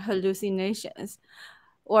visions or hallucinations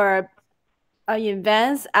or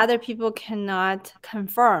events other people cannot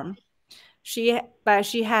confirm. But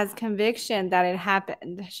she has conviction that it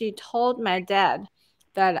happened. She told my dad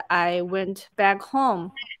that I went back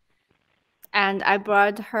home and I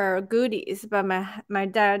brought her goodies, but my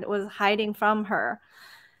dad was hiding from her.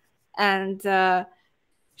 And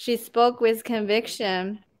she spoke with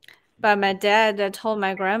conviction, but my dad told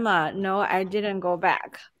my grandma, no, I didn't go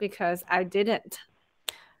back because I didn't.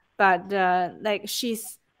 But I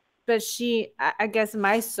guess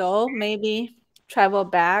my soul maybe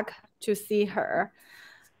traveled back to see her.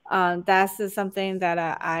 That's something that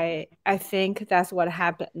I think that's what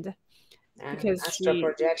happened. Because astral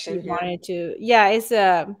projection, she wanted to, it's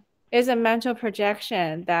a mental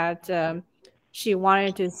projection that she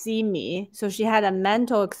wanted to see me. So she had a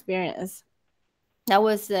mental experience. That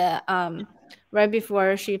was right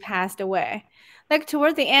before she passed away. Like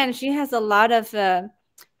toward the end, she has a lot of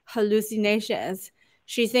hallucinations.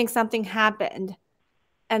 She thinks something happened,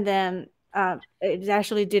 and then it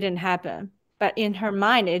actually didn't happen. But in her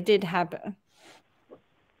mind, it did happen.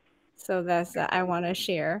 So that's I want to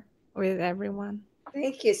share with everyone.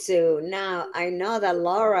 Thank you, Sue. Now, I know that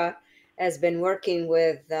Laura has been working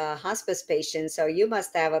with hospice patients, so you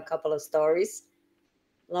must have a couple of stories.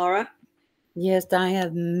 Laura? Yes, I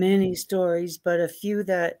have many stories, but a few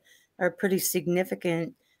that are pretty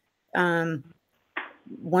significant.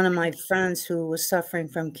 One of my friends who was suffering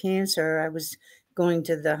from cancer, I was going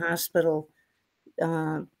to the hospital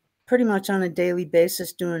pretty much on a daily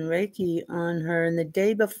basis doing Reiki on her. And the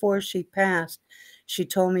day before she passed, she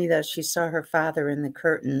told me that she saw her father in the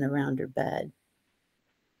curtain around her bed.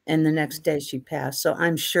 And the next day she passed. So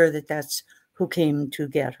I'm sure that that's who came to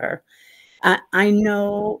get her. I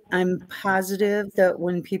know, I'm positive that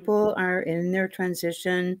when people are in their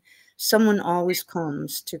transition, someone always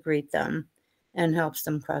comes to greet them and helps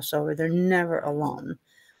them cross over. They're never alone.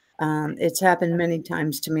 It's happened many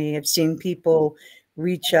times to me. I've seen people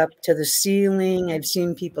reach up to the ceiling. I've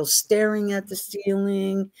seen people staring at the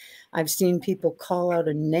ceiling. I've seen people call out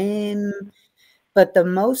a name. But the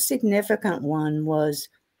most significant one was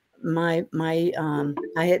I'd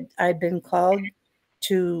been called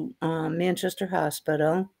to Manchester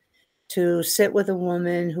Hospital to sit with a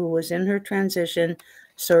woman who was in her transition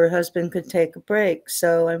so her husband could take a break.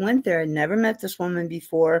 So I went there. I'd never met this woman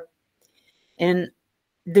before. And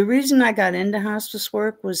the reason I got into hospice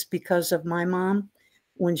work was because of my mom.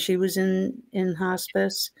 When she was in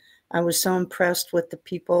hospice, I was so impressed with the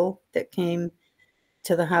people that came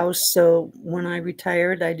to the house. So when I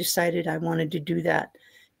retired, I decided I wanted to do that,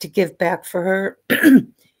 to give back for her.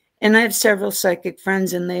 And I have several psychic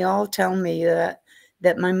friends, and they all tell me that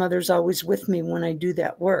my mother's always with me when I do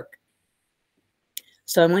that work.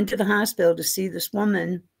 So I went to the hospital to see this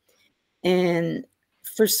woman, and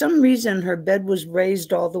for some reason, her bed was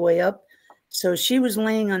raised all the way up. So she was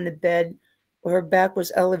laying on the bed, her back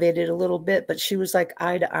was elevated a little bit, but she was like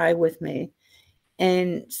eye to eye with me.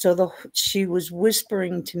 And so she was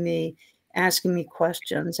whispering to me, asking me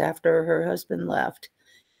questions after her husband left.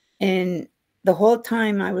 And the whole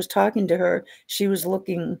time I was talking to her, she was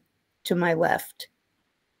looking to my left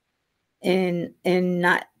and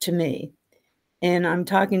not to me. And I'm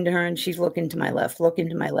talking to her and she's looking to my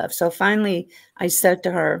left. So finally I said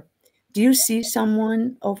to her, "Do you see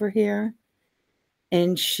someone over here?"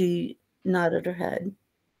 And she nodded her head.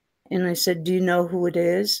 And I said, "Do you know who it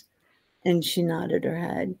is?" And she nodded her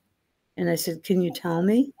head. And I said, "Can you tell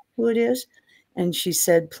me who it is?" And she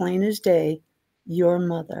said, plain as day, "Your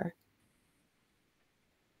mother."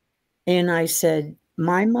 And I said,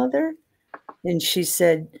 "My mother?" And she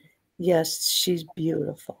said, "Yes, she's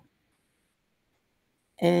beautiful."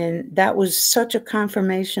 And that was such a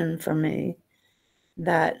confirmation for me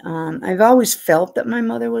that I've always felt that my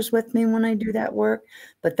mother was with me when I do that work,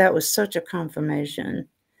 but that was such a confirmation.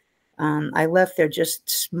 I left there just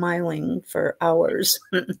smiling for hours,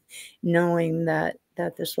 knowing that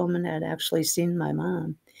this woman had actually seen my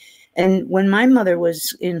mom. And when my mother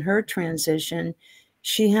was in her transition,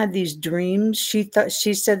 she had these dreams.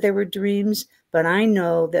 She said they were dreams, but I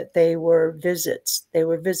know that they were visits. They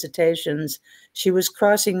were visitations. She was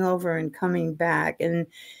crossing over and coming back. And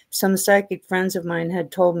some psychic friends of mine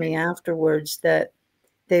had told me afterwards that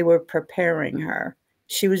they were preparing her.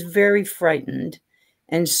 She was very frightened.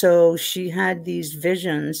 And so she had these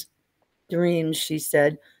visions, dreams, she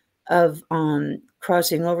said, of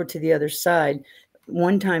crossing over to the other side.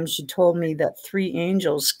 One time she told me that 3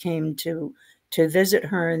 angels came to visit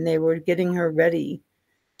her, and they were getting her ready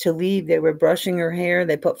to leave. They were brushing her hair.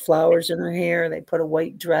 They put flowers in her hair. They put a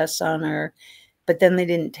white dress on her, but then they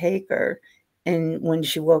didn't take her. And when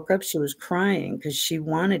she woke up, she was crying because she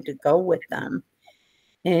wanted to go with them.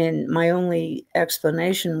 And my only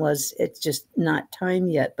explanation was, it's just not time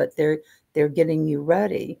yet, but they're getting you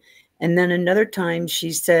ready. And then another time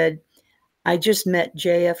she said, "I just met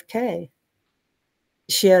JFK."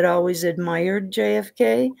 She had always admired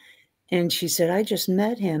JFK. And she said, "I just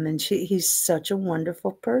met him, and he's such a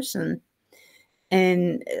wonderful person."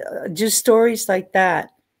 And just stories like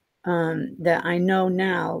that, that I know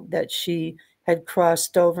now that she had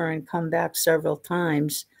crossed over and come back several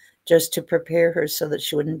times just to prepare her so that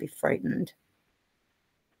she wouldn't be frightened.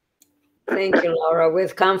 Thank you, Laura.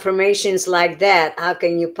 With confirmations like that, how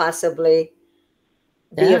can you possibly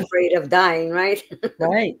be afraid of dying, right?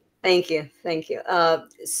 Right. Thank you. Thank you.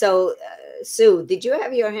 So, Sue, did you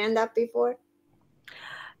have your hand up before?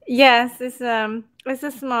 Yes, it's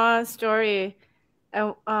a small story.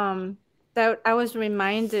 That I was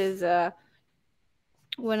reminded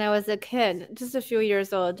when I was a kid, just a few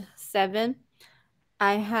years old, 7.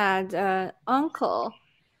 I had an uncle.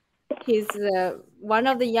 He's one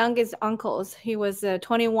of the youngest uncles. He was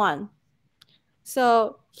 21.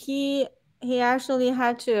 So he actually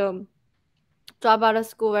had to drop out of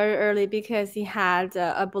school very early because he had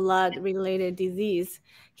a blood-related disease.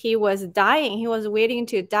 He was dying. He was waiting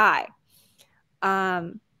to die.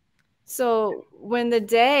 So when the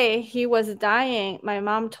day he was dying, my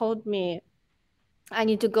mom told me I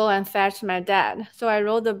need to go and fetch my dad. So I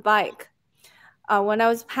rode the bike. When I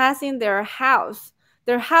was passing their house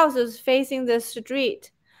was facing the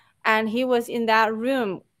street, and he was in that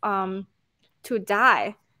room to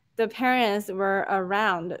die. The parents were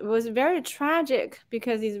around. It was very tragic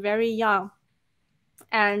because he's very young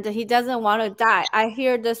and he doesn't want to die. I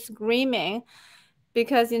hear the screaming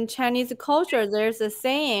because in Chinese culture, there's a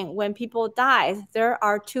saying, when people die, there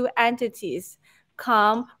are two entities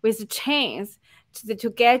come with chains to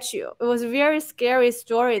get you. It was a very scary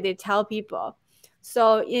story they tell people.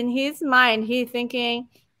 So in his mind, he's thinking,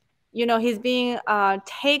 you know, he's being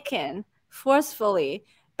taken forcefully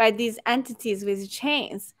by these entities with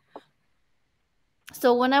chains.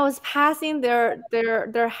 So when I was passing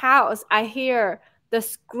their house, I hear the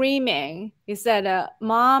screaming. He said,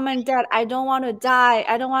 "Mom and Dad, I don't want to die.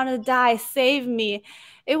 I don't want to die. Save me."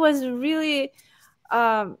 It was really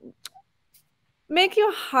make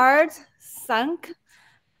your heart sunk,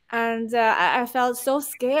 and I felt so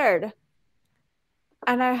scared.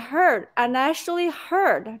 And I actually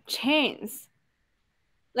heard chains,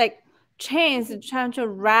 like chains trying to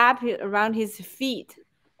wrap around his feet.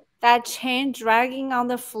 That chain dragging on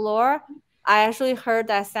the floor, I actually heard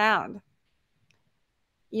that sound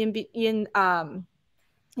in the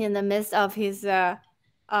midst of his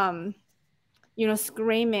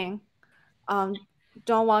screaming,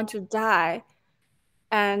 don't want to die.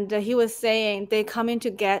 And he was saying, they coming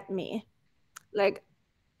to get me. Like,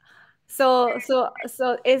 so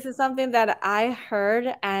it's something that I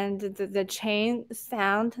heard, and the chain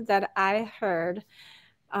sound that I heard,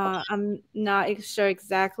 I'm not sure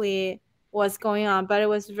exactly what's going on, but it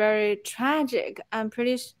was very tragic. I'm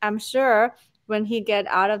sure when he get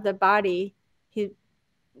out of the body, he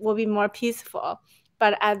will be more peaceful.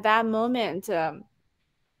 But at that moment,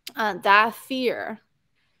 that fear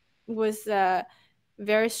was a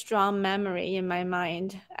very strong memory in my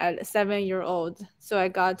mind at a 7-year-old. So I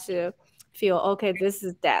got to feel, okay, this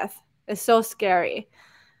is death. It's so scary.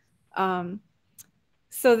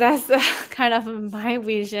 So that's kind of my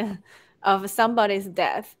vision of somebody's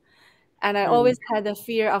death. And I always had the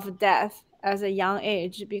fear of death as a young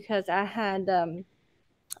age because I had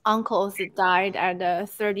uncles that died at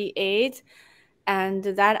 38. And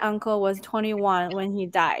that uncle was 21 when he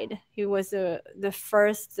died. He was the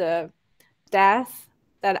first death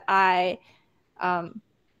that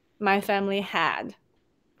my family had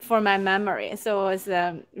for my memory. So it was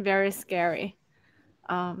very scary.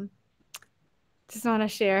 Just want to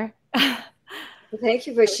share. Thank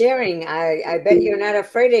you for sharing. I bet you're not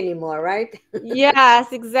afraid anymore, right?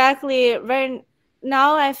 Yes, exactly. Right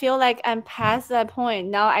now, I feel like I'm past that point.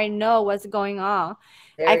 Now I know what's going on.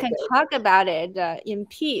 I can talk about it in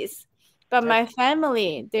peace. But my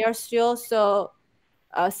family, they are still so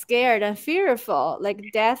scared and fearful.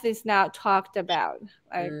 Like death is not talked about.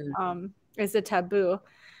 Like it's a taboo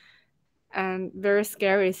and very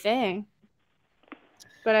scary thing.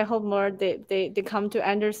 But I hope more they come to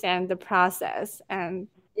understand the process and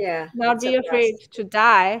not be afraid to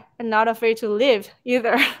die and not afraid to live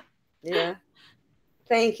either. Yeah.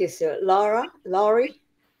 Thank you, sir. Laurie?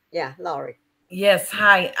 Yeah, Laurie. Yes,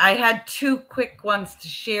 hi. I had 2 quick ones to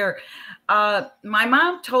share. My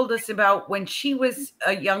mom told us about when she was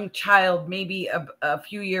a young child, maybe a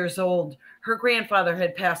few years old, her grandfather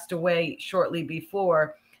had passed away shortly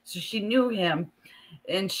before. So she knew him.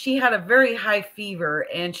 And she had a very high fever.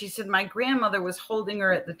 And she said, my grandmother was holding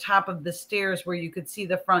her at the top of the stairs where you could see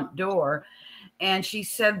the front door. And she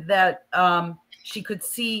said that she could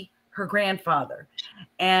see her grandfather.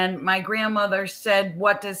 And my grandmother said,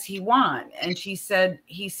 what does he want? And he said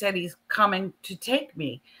he's coming to take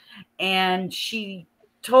me. And she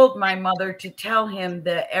told my mother to tell him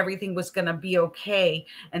that everything was going to be okay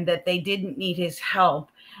and that they didn't need his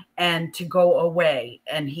help and to go away.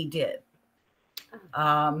 And he did.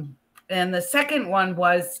 And the second one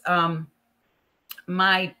was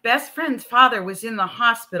my best friend's father was in the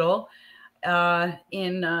hospital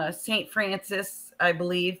in St. Francis, I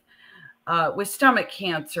believe, with stomach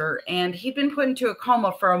cancer. And he'd been put into a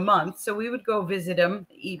coma for a month. So we would go visit him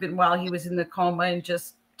even while he was in the coma and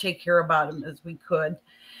just take care about him as we could.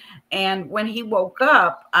 And when he woke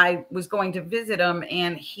up, I was going to visit him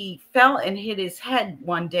and he fell and hit his head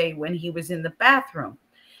one day when he was in the bathroom.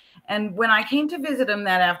 And when I came to visit him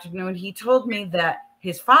that afternoon, he told me that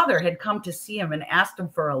his father had come to see him and asked him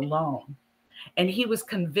for a loan. And he was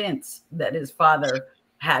convinced that his father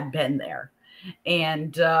had been there.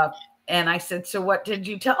 And I said, so what did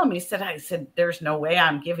you tell him? He said, I said, there's no way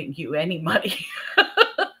I'm giving you any money.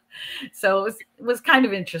 So it was kind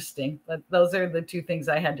of interesting. But those are the 2 things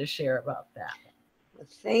I had to share about that.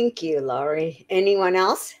 Thank you, Laurie. Anyone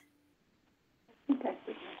else?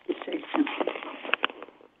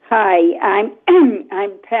 Hi, I'm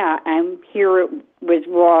Pat. I'm here with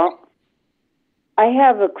Walt. I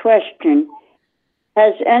have a question.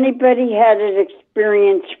 has anybody had an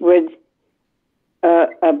experience with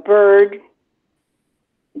a bird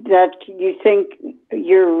that you think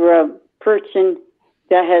your person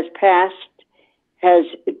that has passed has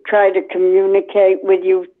tried to communicate with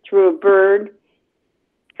you through a bird?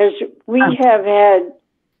 Because we have had,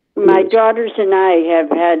 my daughters and I have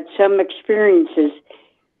had some experiences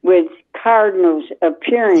with cardinals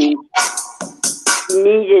appearing.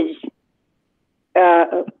 We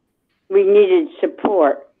needed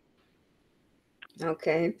support.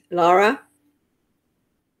 Okay. Laura?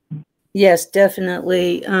 Yes,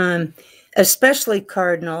 definitely. Especially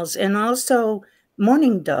cardinals and also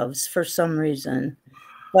mourning doves for some reason.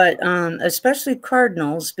 But especially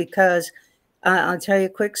cardinals, because I'll tell you a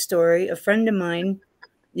quick story. A friend of mine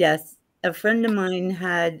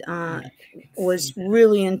had was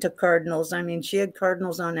really into cardinals. I mean, she had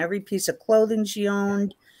cardinals on every piece of clothing she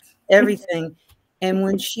owned, everything. And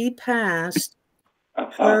when she passed,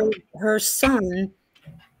 her son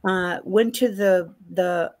went to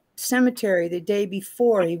the cemetery the day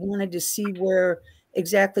before. He wanted to see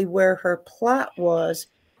exactly where her plot was.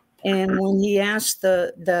 And when he asked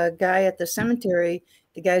the guy at the cemetery,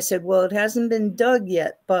 the guy said, well, it hasn't been dug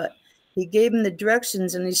yet, but he gave him the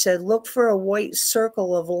directions and he said, look for a white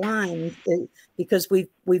circle of lime because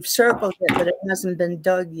we've circled it, but it hasn't been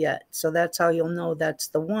dug yet. So that's how you'll know that's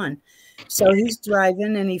the one. So he's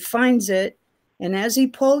driving and he finds it. And as he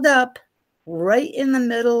pulled up, right in the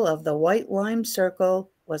middle of the white lime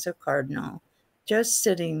circle was a cardinal just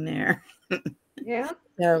sitting there. Yeah.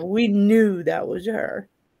 So we knew that was her.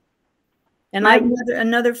 And I have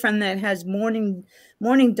another friend that has mourning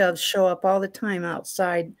doves show up all the time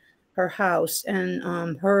outside her house, and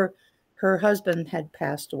her husband had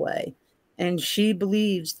passed away, and she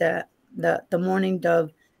believes that the mourning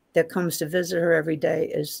dove that comes to visit her every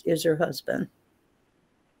day is her husband.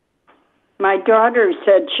 My daughter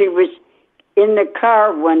said she was in the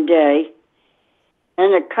car one day,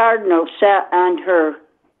 and a cardinal sat on her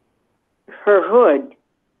hood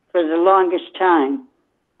for the longest time.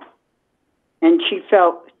 And she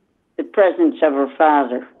felt the presence of her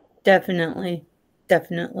father. Definitely.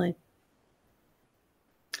 Definitely.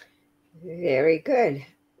 Very good.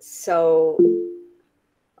 So,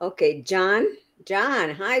 okay, John.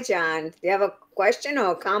 Hi, John. Do you have a question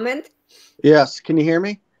or a comment? Yes. Can you hear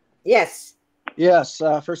me? Yes. Yes.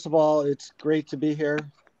 First of all, it's great to be here.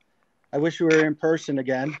 I wish we were in person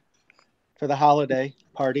again for the holiday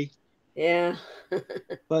party. Yeah.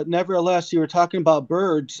 But nevertheless, you were talking about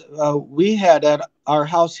birds. We had at our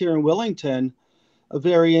house here in Willington a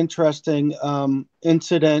very interesting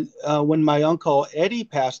incident when my uncle Eddie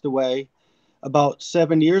passed away about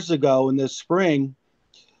 7 years ago in the spring.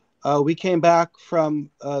 We came back from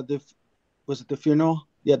the funeral?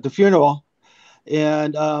 Yeah, the funeral.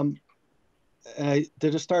 And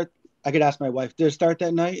did it start? I could ask my wife, did it start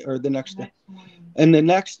that night or the next day? And the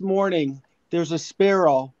next morning, there's a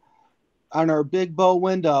sparrow on our big bow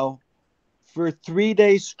window for 3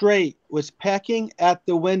 days straight, was pecking at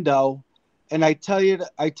the window. And I tell you,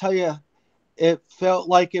 it felt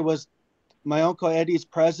like it was my Uncle Eddie's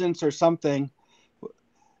presence or something,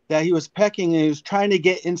 that he was pecking and he was trying to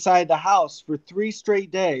get inside the house for 3 straight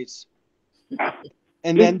days.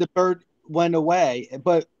 And then the bird went away.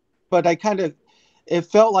 But it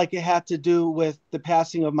felt like it had to do with the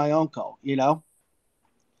passing of my uncle, you know?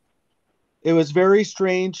 It was very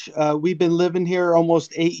strange. We've been living here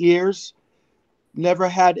almost 8 years. Never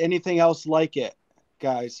had anything else like it,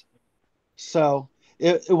 guys. So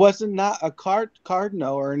it wasn't not a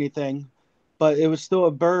cardinal or anything, but it was still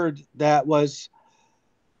a bird that was,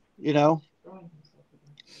 you know,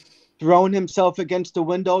 throwing himself against the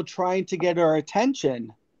window, trying to get our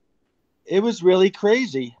attention. It was really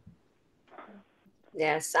crazy.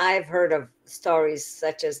 Yes, I've heard of stories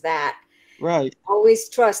such as that. Right. Always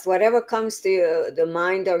trust whatever comes to you, the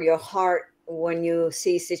mind or your heart when you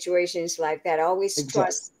see situations like that. Always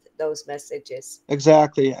trust those messages.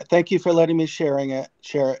 Exactly. Thank you for letting me share it.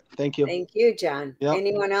 Thank you. Thank you, John. Yep.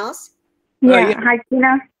 Anyone else? Yeah. Hi,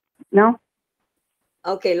 Tina. No?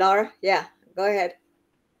 Okay, Laura. Yeah, go ahead.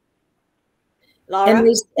 Laura?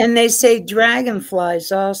 And they say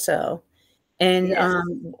dragonflies also. And Yes.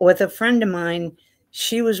 With a friend of mine,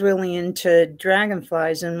 she was really into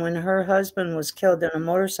dragonflies. And when her husband was killed in a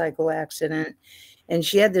motorcycle accident, and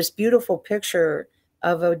she had this beautiful picture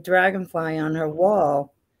of a dragonfly on her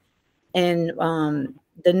wall. And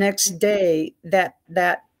the next day,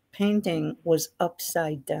 that painting was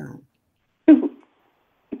upside down.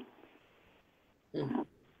 Yeah.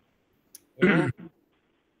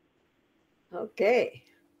 Okay.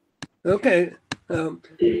 Okay.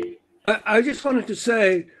 I just wanted to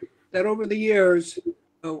say that over the years,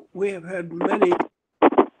 we have had many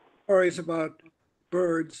stories about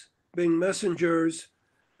birds being messengers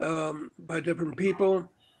by different people.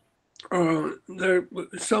 There are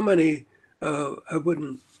so many, I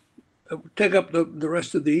wouldn't take up the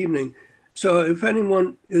rest of the evening. So if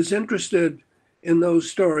anyone is interested in those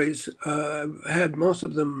stories, I've had most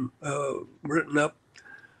of them written up.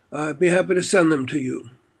 I'd be happy to send them to you.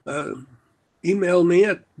 Email me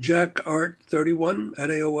at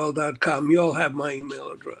jackart31@aol.com. You all have my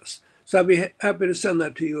email address. So I'd be happy to send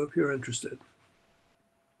that to you if you're interested.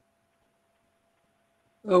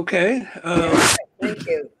 Okay. Thank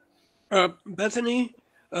you. Bethany,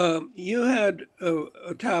 you had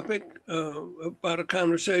a topic about a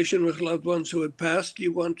conversation with loved ones who had passed. Do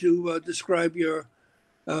you want to describe your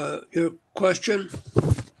question?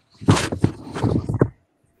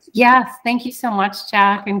 Yes, thank you so much,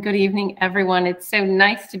 Jack, and good evening, everyone. It's so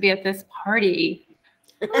nice to be at this party.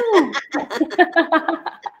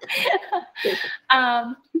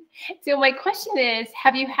 So my question is,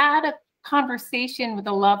 have you had a conversation with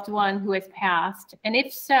a loved one who has passed? And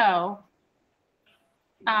if so,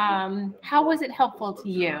 how was it helpful to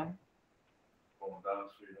you?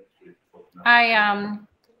 I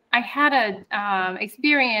had a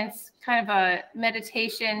experience, kind of a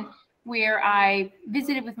meditation where I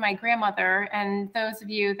visited with my grandmother, and those of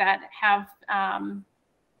you that have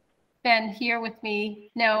been here with me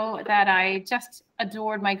know that I just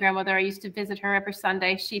adored my grandmother. I used to visit her every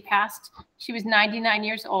Sunday. She passed, she was 99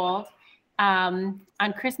 years old on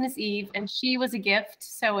Christmas Eve, and she was a gift,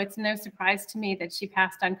 so it's no surprise to me that she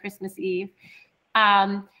passed on Christmas Eve.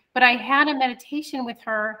 But I had a meditation with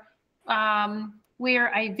her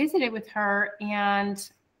where I visited with her, and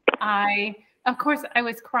of course, I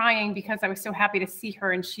was crying because I was so happy to see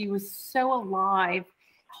her, and she was so alive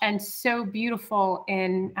and so beautiful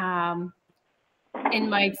in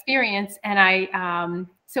my experience. And I'm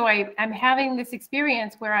having this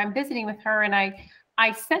experience where I'm visiting with her, and I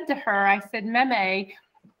said to her, I said, Meme,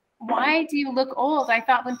 why do you look old? I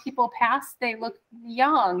thought when people pass, they look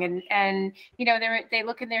young, and you know, they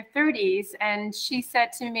look in their 30s. And she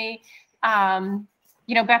said to me,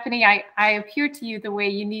 you know, Bethany, I appear to you the way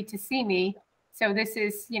you need to see me. So this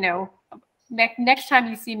is, you know, next time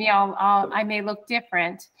you see me, I may look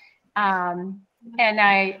different. And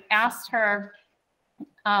I asked her,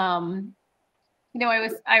 you know, I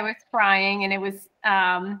was crying, and it was,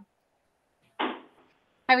 I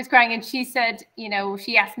was crying, and she said, you know,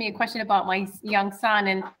 she asked me a question about my young son,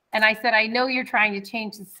 and I said, I know you're trying to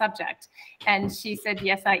change the subject. And she said,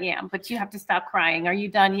 yes, I am, but you have to stop crying. Are you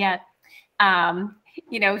done yet?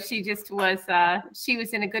 You know, she just was, she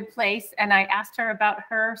was in a good place. And I asked her about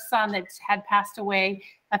her son that had passed away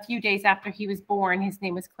a few days after he was born. His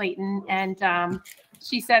name was Clayton. And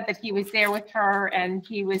she said that he was there with her, and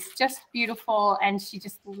he was just beautiful, and she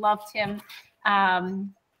just loved him.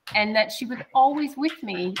 And that she was always with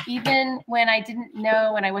me, even when I didn't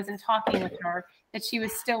know and I wasn't talking with her, that she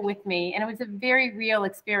was still with me. And it was a very real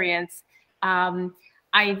experience.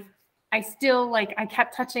 I still, like, I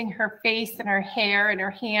kept touching her face and her hair and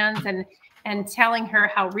her hands and telling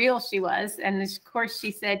her how real she was. And of course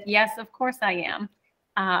she said, yes, of course I am.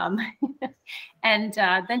 And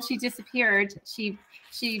then she disappeared. She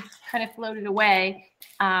kind of floated away.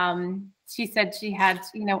 She said she had,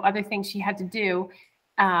 you know, other things she had to do,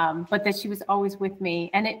 but that she was always with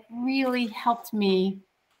me. And it really helped me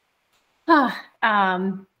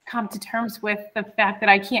come to terms with the fact that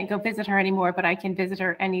I can't go visit her anymore, but I can visit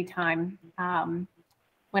her anytime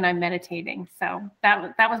when I'm meditating. So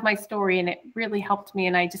that was my story, and it really helped me.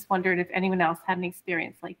 And I just wondered if anyone else had an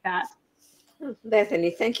experience like that.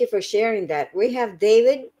 Bethany, thank you for sharing that. We have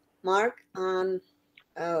David Mark on.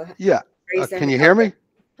 Yeah. Can you hear me?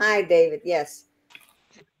 Hi, David. Yes.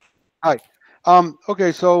 Hi.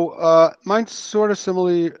 Okay. So mine's sort of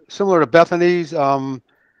similar to Bethany's.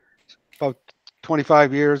 About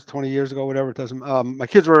 20 years ago, whatever, it doesn't. My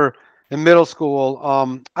kids were in middle school.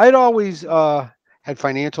 I'd always had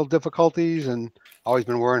financial difficulties, and always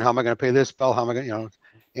been worrying, how am I going to pay this bill? How am I going to,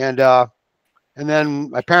 you know? And then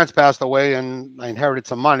my parents passed away, and I inherited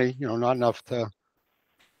some money. You know, not enough to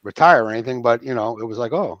retire or anything, but you know, it was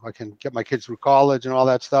like, oh, I can get my kids through college and all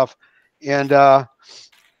that stuff. And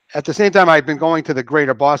at the same time, I'd been going to the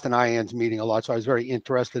Greater Boston IANDS meeting a lot, so I was very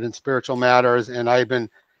interested in spiritual matters, and I've been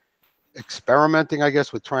experimenting, I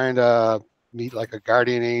guess, with trying to meet like a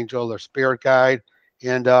guardian angel or spirit guide.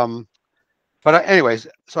 And but anyways,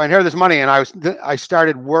 so I inherited this money, and I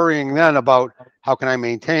started worrying then about how can I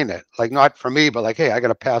maintain it, like not for me, but like, hey, I got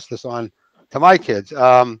to pass this on to my kids.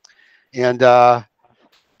 And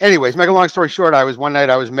anyways, make a long story short, one night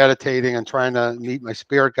I was meditating and trying to meet my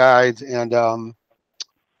spirit guides, and all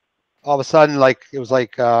of a sudden, like it was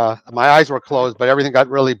like my eyes were closed, but everything got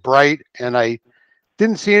really bright, and I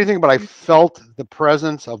didn't see anything, but I felt the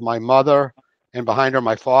presence of my mother, and behind her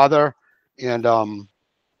my father, and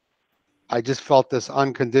I just felt this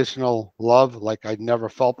unconditional love like I'd never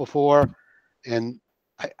felt before, and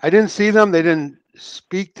I didn't see them, they didn't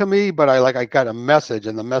speak to me, but I got a message,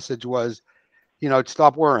 and the message was, you know,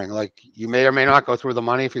 stop worrying. Like, you may or may not go through the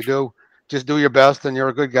money. If you do, just do your best, and you're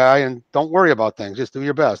a good guy, and don't worry about things. Just do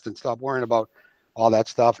your best and stop worrying about all that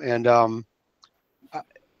stuff. And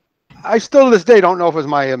I still to this day don't know if it was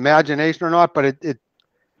my imagination or not, but it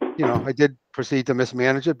you know, I did proceed to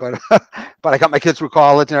mismanage it, but but I got my kids through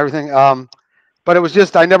college and everything. But it was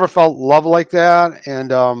just, I never felt love like that,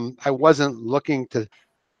 and I wasn't looking to.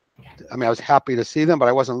 I mean, I was happy to see them, but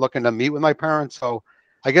I wasn't looking to meet with my parents. So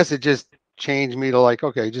I guess it just changed me to like,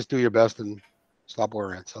 okay, just do your best and stop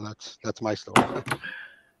worrying. So that's my story.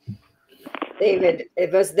 David,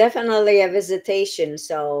 it was definitely a visitation.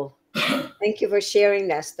 So thank you for sharing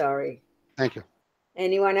that story. Thank you.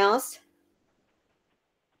 Anyone else?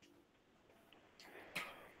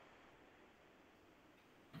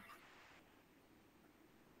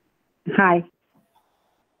 Hi.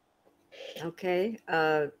 Okay.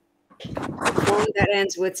 Phone that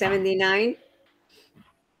ends with 79.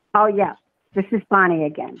 Oh yeah, this is Bonnie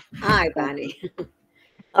again. Hi, Bonnie.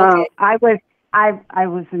 Okay. I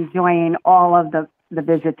was enjoying all of the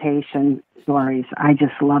visitation stories. I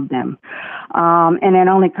just love them, and it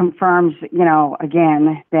only confirms, you know,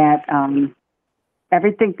 again that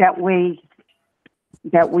everything that we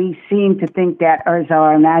seem to think that is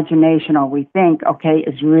our imagination, or we think, okay,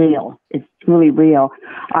 is real. It's truly real.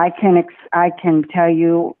 I can tell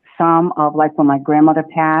you some of, like, when my grandmother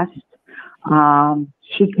passed.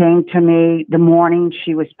 She came to me the morning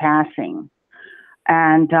she was passing,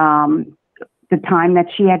 and the time that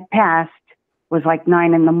she had passed was like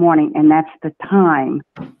 9 a.m, and that's the time,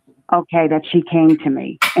 okay, that she came to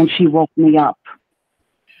me, and she woke me up,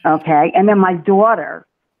 okay. And then my daughter,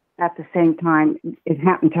 at the same time, it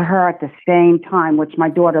happened to her at the same time, which my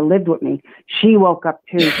daughter lived with me. She woke up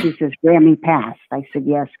too. She says, Grammy passed. I said,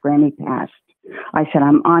 yes, Grammy passed. I said,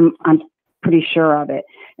 I'm pretty sure of it.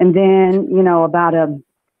 And then, you know, about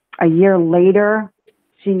a year later,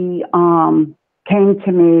 she came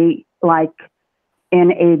to me like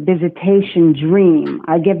in a visitation dream.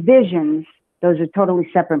 I get visions. Those are totally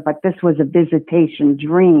separate, but this was a visitation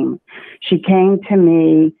dream. She came to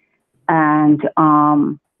me, and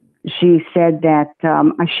she said that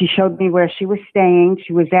she showed me where she was staying.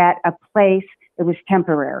 She was at a place that was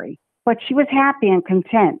temporary, but she was happy and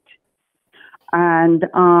content. And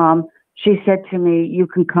she said to me, you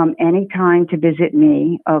can come anytime to visit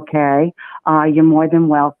me, okay? You're more than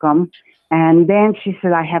welcome. And then she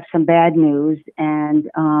said, I have some bad news. And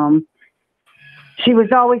she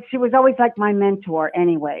was always like my mentor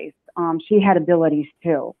anyways. She had abilities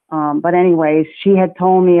too. But anyways, she had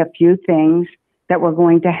told me a few things that were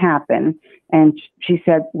going to happen. And she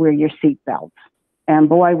said, wear your seatbelts. And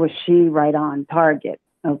boy, was she right on target,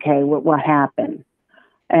 okay, with what happened.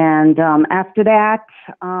 And after that,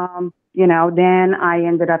 you know, then I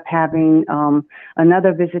ended up having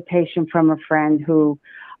another visitation from a friend who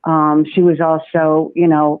she was also, you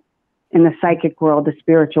know, in the psychic world, the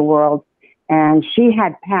spiritual world, and she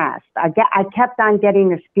had passed. I kept on getting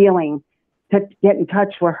this feeling to get in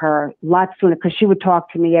touch with her a lot sooner, because she would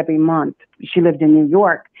talk to me every month. She lived in New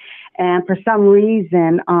York. And for some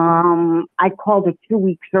reason, I called her 2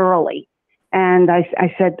 weeks early. And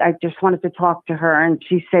I said, I just wanted to talk to her. And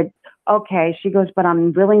she said, okay. She goes, but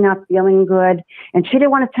I'm really not feeling good. And she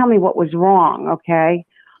didn't want to tell me what was wrong, okay?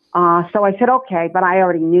 So I said, okay, but I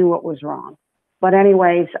already knew what was wrong. But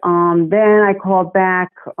anyways, then I called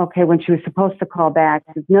back, okay, when she was supposed to call back,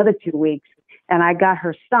 another 2 weeks. And I got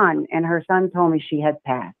her son, and her son told me she had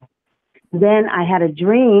passed. Then I had a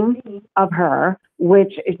dream of her,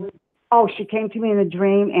 which is, she came to me in a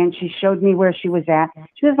dream, and she showed me where she was at.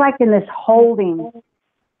 She was like in this holding,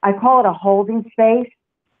 I call it a holding space.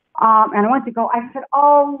 And I went to go, I said,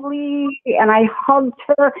 oh, Lee, and I hugged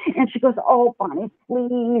her, and she goes, oh, Bonnie,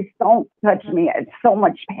 please don't touch me. It's so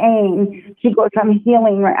much pain. She goes, I'm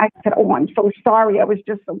healing. I said, oh, I'm so sorry. I was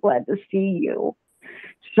just so glad to see you.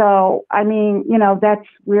 So, I mean, you know, that's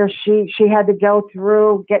where she had to go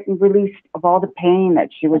through getting released of all the pain that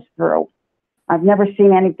she was through. I've never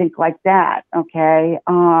seen anything like that, okay?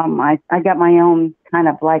 I got my own kind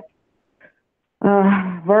of like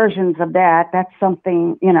versions of that. That's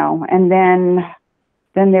something, you know. And then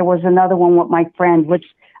there was another one with my friend, which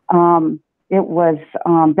it was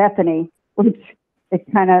Bethany, which it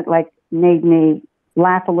kind of like made me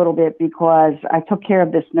laugh a little bit because I took care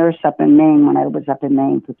of this nurse up in Maine when I was up in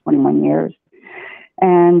Maine for 21 years.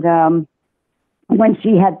 And when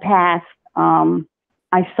she had passed,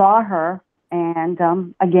 I saw her, and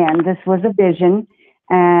again, this was a vision.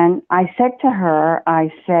 And I said to her,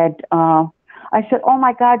 I said, oh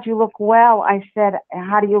my God, you look well. I said,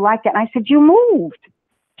 how do you like it? And I said, you moved.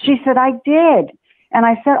 She said, I did. And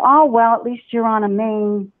I said, oh, well, at least you're on a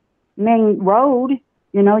main road.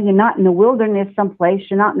 You know, you're not in the wilderness someplace.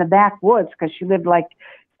 You're not in the backwoods, because she lived like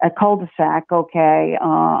a cul-de-sac, okay,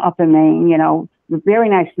 up in Maine, you know, very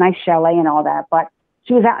nice chalet and all that. But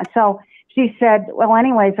she was out. So she said, well,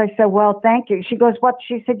 anyways, I said, well, thank you. She goes, what?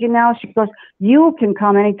 She said, you know, she goes, you can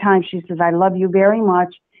come anytime. She says, I love you very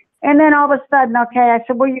much. And then all of a sudden, okay, I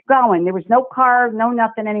said, where you going? There was no car, no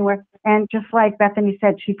nothing anywhere. And just like Bethany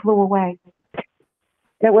said, she flew away.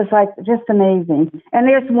 It was like just amazing. And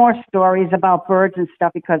there's more stories about birds and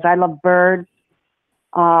stuff, because I love birds,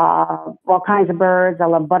 all kinds of birds. I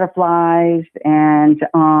love butterflies, and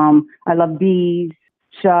I love bees.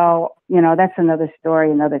 So, you know, that's another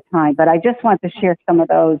story, another time. But I just want to share some of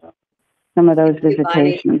those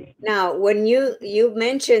visitations. Now, when you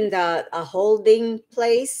mentioned a holding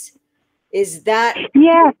place, is that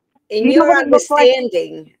in your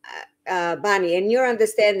understanding, Bonnie? In your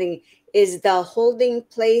understanding, is the holding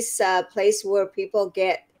place a place where people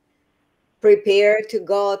get prepared to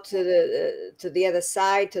go to the other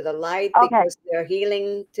side, to the light, because there's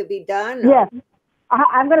healing to be done? Yes,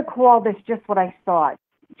 I'm going to call this just what I saw.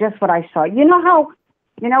 Just what I saw. You know how,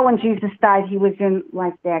 you know, when Jesus died, he was in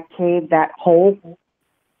like that cave, that hole.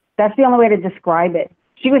 That's the only way to describe it.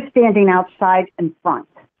 She was standing outside in front.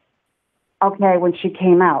 Okay, when she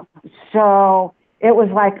came out. So it was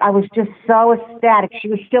like, I was just so ecstatic. She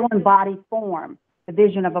was still in body form, the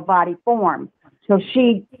vision of a body form. So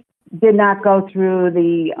she did not go through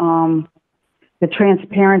the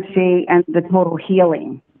transparency and the total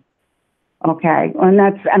healing. Okay, and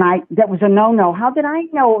that was a no-no. How did I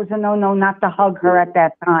know it was a no-no not to hug her at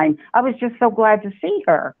that time? I was just so glad to see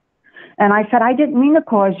her. And I said, I didn't mean to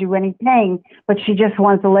cause you any pain, but she just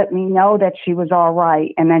wanted to let me know that she was all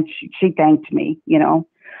right. And then she thanked me, you know,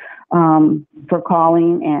 for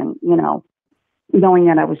calling and, you know, knowing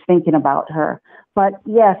that I was thinking about her. But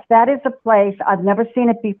yes, that is a place. I've never seen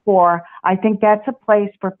it before. I think that's a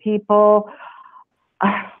place for people.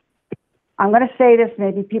 I'm going to say this,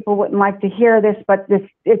 maybe people wouldn't like to hear this, but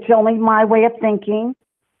it's only my way of thinking,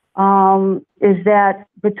 is that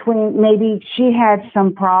maybe she had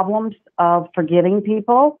some problems of forgiving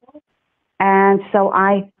people. And so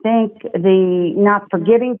I think the not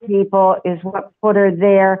forgiving people is what put her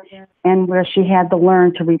there, and where she had to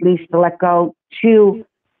learn to release, to let go, to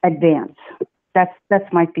advance.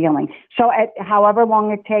 That's my feeling. So however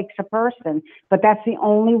long it takes a person, but that's the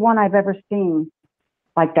only one I've ever seen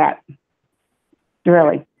like that.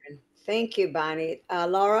 Really. Thank you, Bonnie.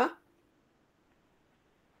 Laura?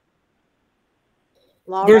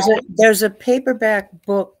 There's a paperback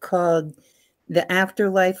book called The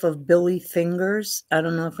Afterlife of Billy Fingers. I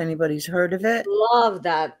don't know if anybody's heard of it. Love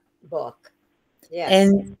that book. Yes.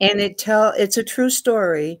 And it's a true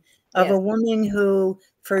story of a woman who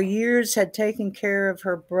for years had taken care of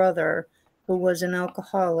her brother, who was an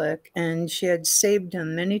alcoholic, and she had saved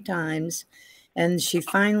him many times. And she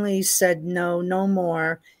finally said, no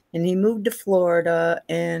more. And he moved to Florida,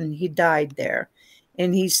 and he died there.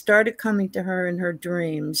 And he started coming to her in her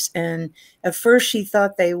dreams. And at first she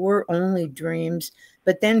thought they were only dreams,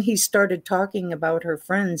 but then he started talking about her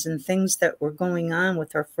friends and things that were going on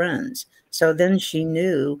with her friends. So then she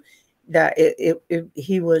knew that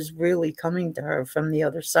he was really coming to her from the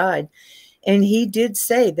other side. And he did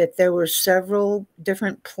say that there were several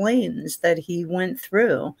different planes that he went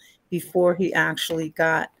through before he actually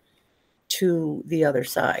got to the other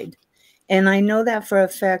side. And I know that for a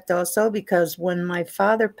fact also because when my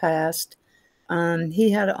father passed,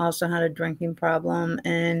 he also had a drinking problem,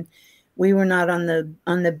 and we were not on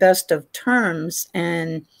the best of terms.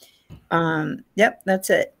 And yep, that's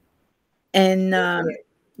it. And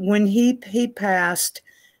when he passed,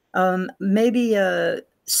 maybe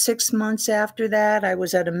 6 months after that, I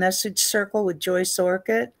was at a message circle with Joyce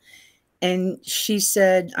Orchid. And she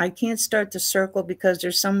said, I can't start the circle because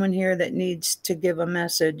there's someone here that needs to give a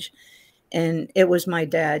message. And it was my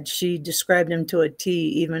dad. She described him to a T,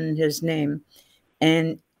 even his name.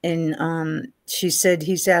 And she said,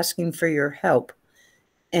 he's asking for your help.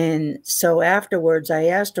 And so afterwards, I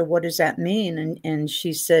asked her, what does that mean? And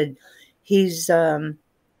she said, he's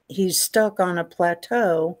stuck on a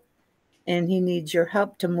plateau and he needs your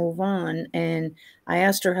help to move on. And I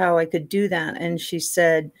asked her how I could do that. And she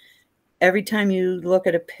said, every time you look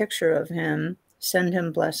at a picture of him, send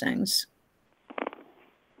him blessings.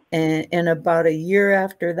 And about a year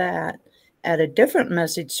after that, at a different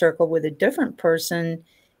message circle with a different person,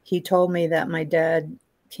 he told me that my dad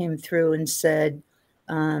came through and said,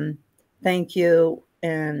 thank you,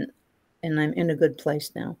 and I'm in a good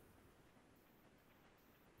place now.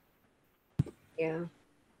 Yeah.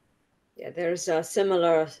 Yeah, there's a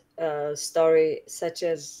similar story such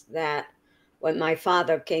as that when my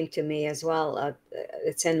father came to me as well.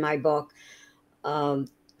 It's in my book. The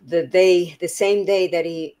same day that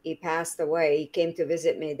he passed away, he came to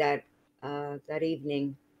visit me that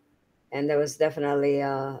evening, and there was definitely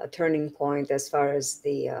a turning point as far as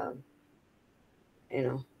the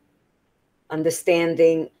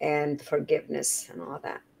understanding and forgiveness and all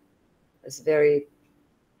that. It's a very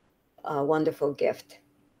wonderful gift.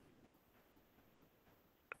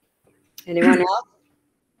 Anyone else?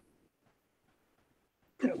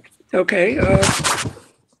 Okay.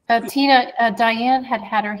 Tina, Diane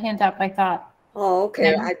had her hand up, I thought. Oh,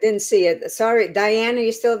 okay. No. I didn't see it. Sorry. Diane, are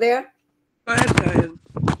you still there? Go ahead, Diane.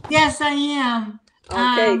 Yes, I am.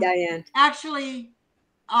 Okay, Diane. Actually,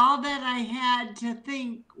 all that I had to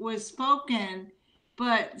think was spoken,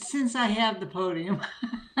 but since I have the podium,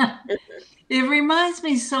 it reminds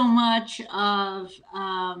me so much of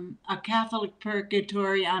a Catholic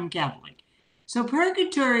purgatory. I'm Catholic. So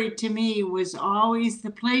purgatory to me was always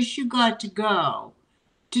the place you got to go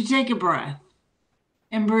to take a breath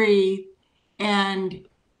and breathe and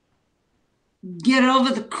get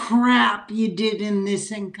over the crap you did in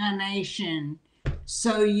this incarnation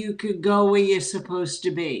so you could go where you're supposed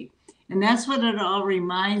to be. And that's what it all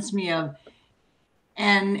reminds me of.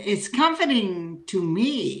 And it's comforting to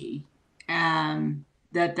me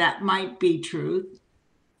that might be truth,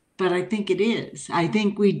 but I think it is. I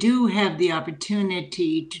think we do have the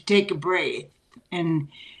opportunity to take a breath and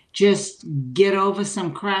just get over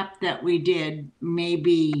some crap that we did,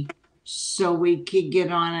 maybe so we could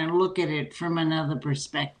get on and look at it from another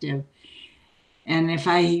perspective. And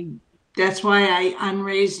that's why I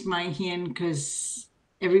unraised my hand, because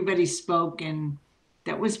everybody spoke and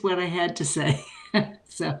that was what I had to say.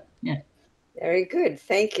 So, yeah. Very good.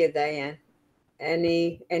 Thank you, Diane.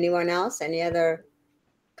 Anyone else? Any other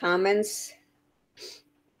comments?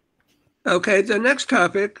 Okay, the next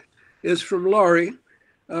topic is from Laurie.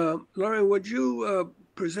 Laurie, would you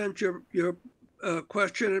present your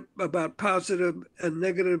question about positive and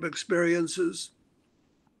negative experiences?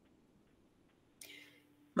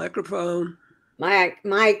 Microphone. Mike.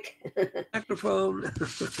 Microphone.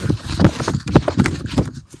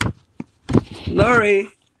 Laurie.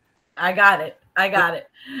 I got it.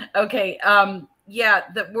 Okay. Yeah,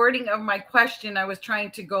 the wording of my question, I was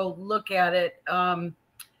trying to go look at it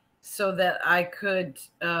so that I could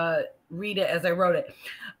read it as I wrote it.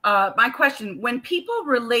 My question: when people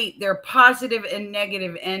relate their positive and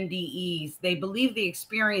negative NDEs, they believe the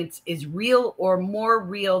experience is real or more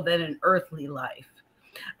real than an earthly life.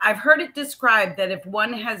 I've heard it described that if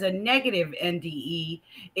one has a negative NDE,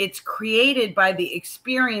 it's created by the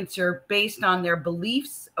experiencer based on their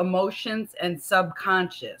beliefs, emotions, and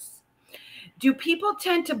subconscious. Do people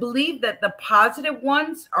tend to believe that the positive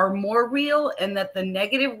ones are more real and that the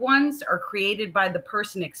negative ones are created by the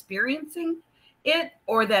person experiencing it,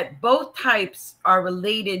 or that both types are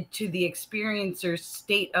related to the experiencer's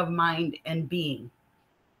state of mind and being?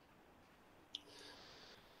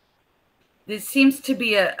 This seems to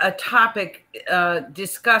be a topic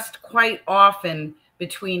discussed quite often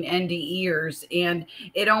between NDEers, and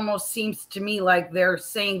it almost seems to me like they're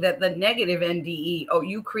saying that the negative NDE, oh,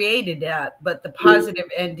 you created that, but the positive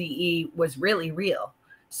NDE was really real.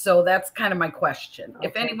 So that's kind of my question. Okay.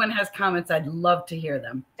 If anyone has comments, I'd love to hear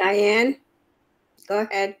them. Diane, go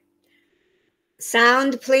ahead.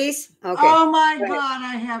 Sound, please. Okay. Oh my God,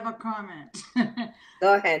 I have a comment.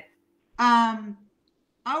 Go ahead.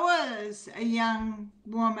 I was a young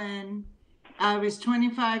woman. I was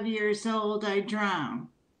 25 years old. I drowned.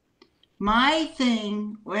 My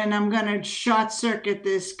thing, and I'm going to short circuit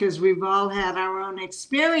this because we've all had our own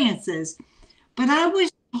experiences, but I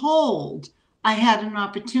was told I had an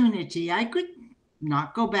opportunity. I could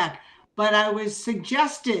not go back, but I was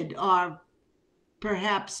suggested, or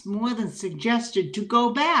perhaps more than suggested, to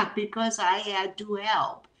go back because I had to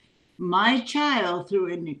help my child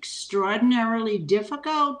through an extraordinarily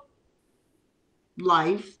difficult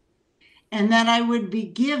life, and that I would be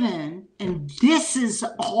given, and this is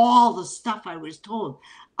all the stuff I was told,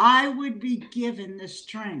 I would be given the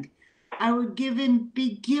strength. I would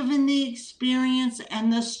be given the experience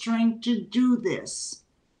and the strength to do this.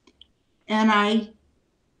 And I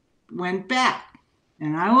went back.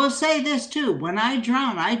 And I will say this too, when I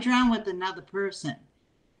drown with another person.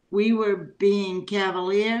 We were being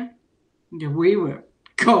cavalier. We were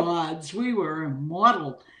gods. We were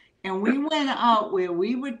immortal. And we went out where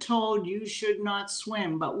we were told you should not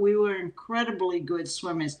swim, but we were incredibly good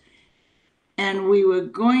swimmers. And we were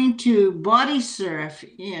going to body surf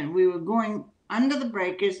in. We were going under the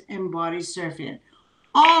breakers and body surf in.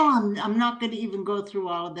 I'm not going to even go through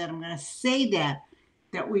all of that. I'm going to say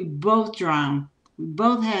that we both drowned. We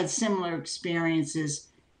both had similar experiences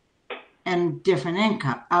and different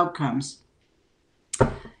outcomes.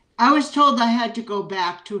 I was told I had to go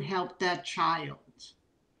back to help that child.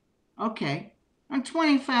 Okay, I'm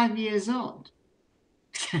 25 years old.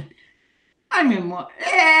 I'm in more,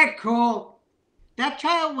 cool. That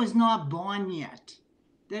child was not born yet.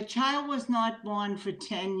 That child was not born for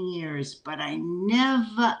 10 years, but I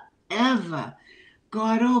never, ever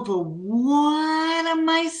got over what am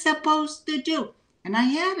I supposed to do? And I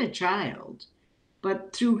had a child,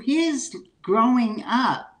 but through his growing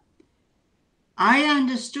up, I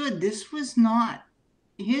understood this was not,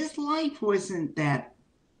 his life wasn't that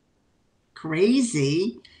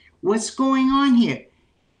crazy. What's going on here?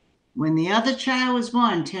 When the other child was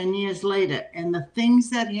born 10 years later, and the things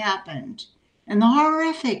that happened, and the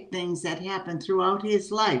horrific things that happened throughout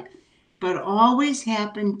his life, but always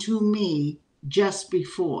happened to me just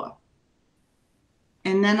before.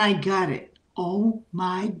 And then I got it. Oh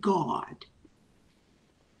my God.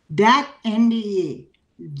 That NDE,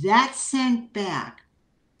 that sent back,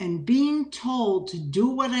 and being told to do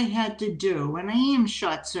what I had to do, and I am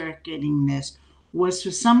short circuiting this, was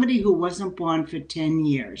for somebody who wasn't born for 10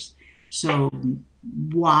 years. So,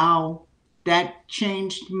 wow, that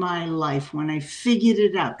changed my life when I figured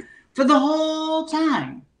it out. For the whole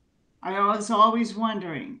time, I was always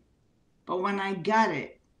wondering. But when I got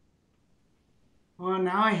it, well,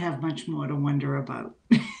 now I have much more to wonder about.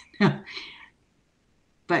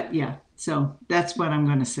 But yeah, so that's what I'm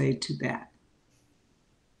going to say to that.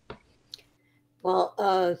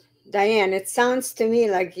 Well, Diane, it sounds to me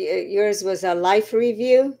like yours was a life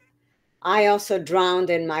review. I also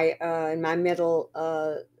drowned in my middle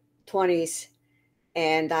 20s,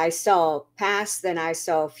 and I saw past, then I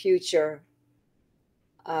saw future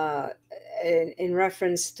in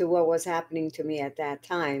reference to what was happening to me at that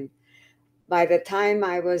time. By the time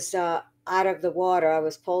I was out of the water, I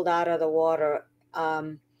was pulled out of the water.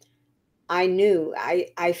 I knew,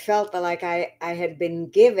 I felt like I had been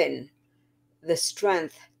given the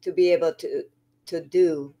strength to be able to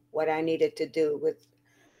do what I needed to do with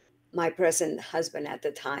my present husband at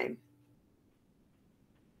the time.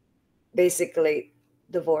 Basically,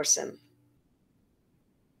 divorce him.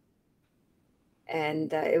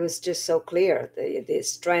 And it was just so clear, the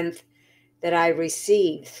strength that I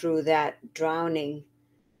received through that drowning,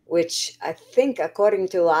 which I think, according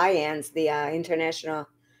to IANS, the International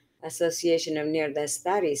Association of Near-Death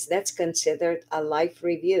Studies, that's considered a life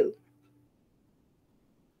review.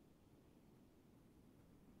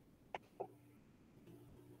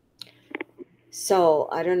 So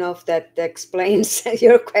I don't know if that explains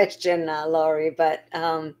your question, Laurie, but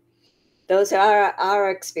those are our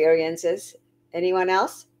experiences. Anyone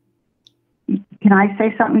else? Can I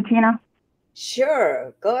say something, Tina?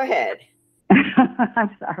 Sure, go ahead.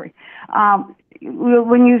 I'm sorry.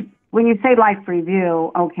 When you say life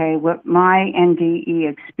review, okay, with my NDE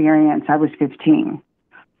experience, I was 15.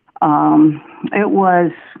 It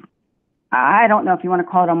was, I don't know if you want to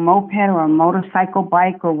call it a moped or a motorcycle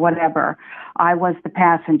bike or whatever. I was the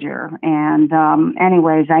passenger. And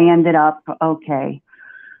anyways, I ended up, okay,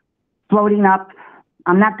 floating up.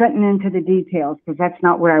 I'm not getting into the details because that's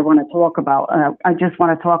not what I want to talk about. I just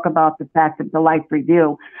want to talk about the fact of the life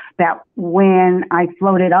review, that when I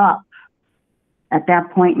floated up at that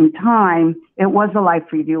point in time, it was a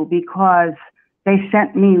life review because they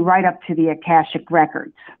sent me right up to the Akashic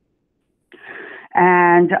Records.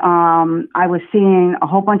 And I was seeing a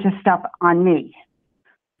whole bunch of stuff on me.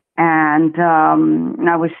 And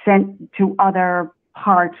I was sent to other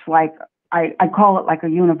parts, like I call it like a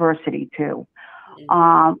university too,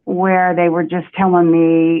 where they were just telling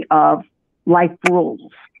me of life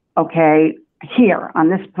rules, okay, here on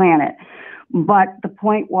this planet. But the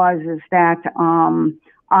point is that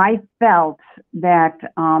I felt that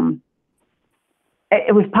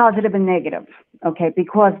it was positive and negative, okay,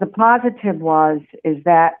 because the positive is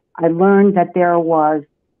that I learned that there was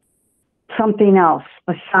something else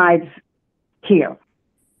besides here,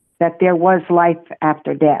 that there was life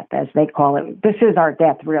after death, as they call it. This is our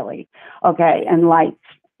death, really, okay, and life.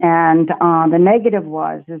 And the negative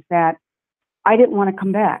is that I didn't want to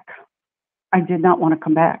come back. I did not want to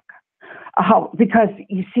come back. Oh, because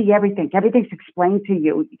you see everything. Everything's explained to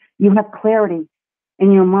you. You have clarity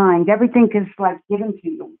in your mind. Everything is like given to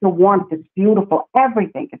you. The warmth is beautiful.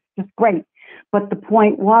 Everything. It's just great. But the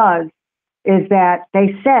point is that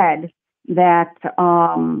they said that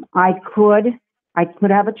I could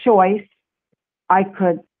have a choice. I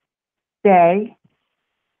could stay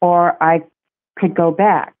or I could go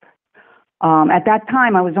back. At that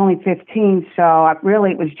time, I was only 15, so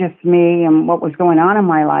it was just me and what was going on in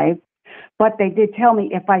my life. But they did tell me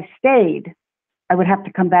if I stayed, I would have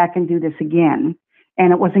to come back and do this again.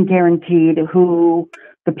 And it wasn't guaranteed who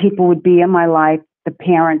the people would be in my life, the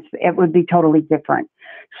parents. It would be totally different.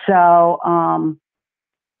 So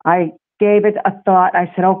I gave it a thought.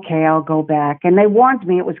 I said, okay, I'll go back. And they warned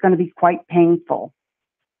me it was going to be quite painful,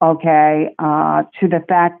 okay, to the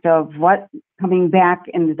fact of what coming back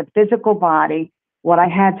into the physical body, what I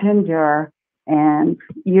had to endure, and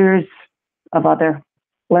years of other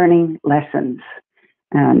learning lessons.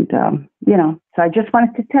 And, so I just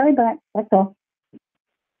wanted to tell you that. That's all.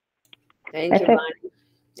 Thank you, Bonnie.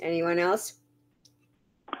 Anyone else?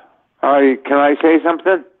 Can I say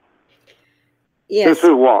something? Yes. This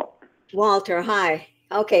is Walt. Walter, hi.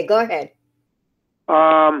 Okay, go ahead.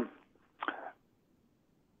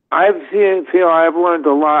 I feel I've learned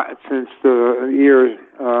a lot since the year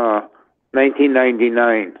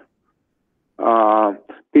 1999.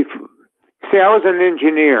 See, I was an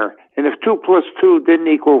engineer, and if 2 plus 2 didn't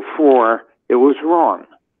equal 4, it was wrong.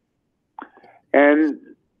 And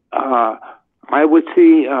I would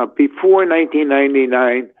see before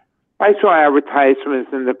 1999, I saw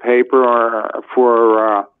advertisements in the paper or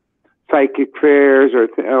for psychic fairs or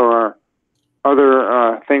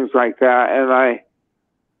other things like that, and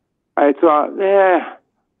I thought,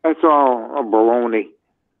 that's all a baloney,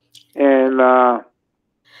 and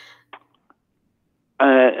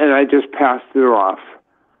I just passed it off.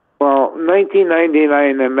 Well,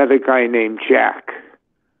 1999, I met a guy named Jack.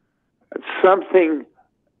 Something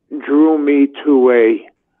drew me to a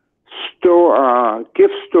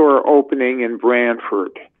gift store opening in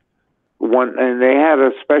Brantford. And they had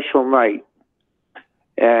a special night.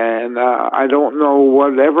 And I don't know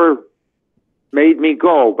whatever made me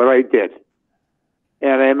go, but I did.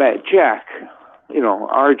 And I met Jack,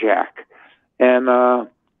 our Jack. And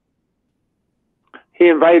he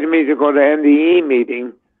invited me to go to NDE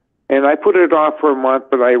meeting. And I put it off for a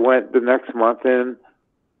month, but I went the next month. And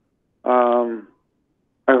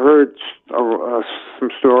I heard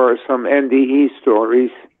some NDE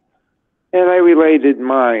stories, and I related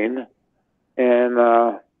mine. And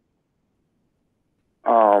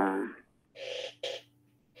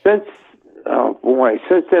since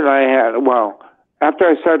then after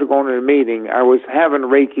I started going to the meeting, I was having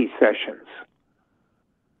Reiki sessions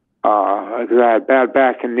because I had bad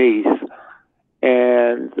back and knees.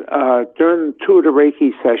 And during 2 of the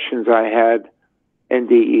Reiki sessions, I had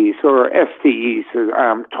NDEs or SDEs, as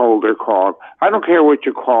I'm told they're called. I don't care what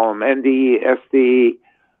you call them, NDE, SDE.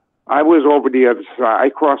 I was over the other side. I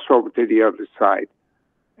crossed over to the other side.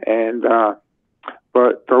 And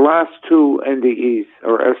but the last 2 NDEs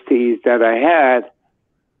or SDEs that I had,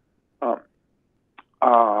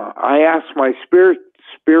 I asked my spirit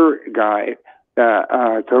guide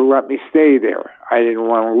to let me stay there. I didn't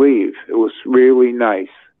want to leave. It was really nice.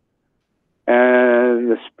 And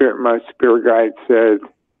my spirit guide said,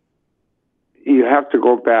 you have to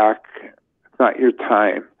go back. It's not your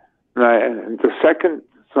time. And the second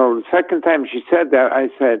time she said that, I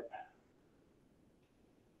said,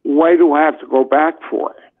 why do I have to go back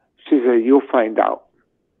for? She said, you'll find out.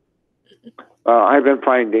 I've been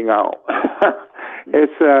finding out.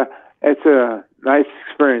 It's a nice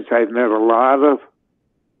experience. I've met a lot of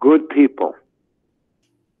good people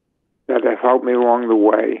that have helped me along the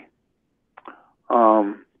way.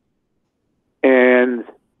 And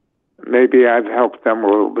maybe I've helped them a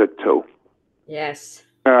little bit too. Yes.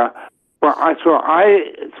 For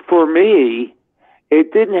me,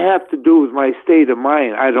 it didn't have to do with my state of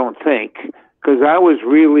mind, I don't think, because I was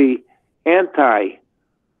really anti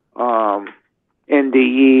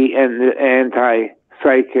NDE and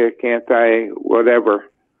anti-psychic, anti-whatever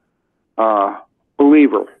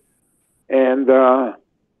believer. And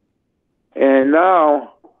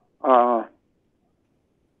now,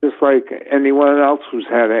 just like anyone else who's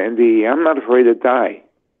had an NDE, I'm not afraid to die.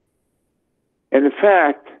 And in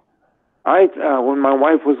fact, when my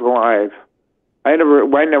wife was alive, I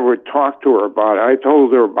never talked to her about it. I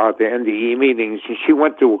told her about the NDE meetings, and she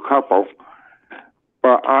went to a couple.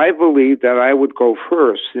 But I believed that I would go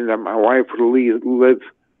first, and that my wife would live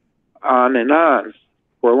on and on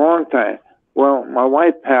for a long time. Well, my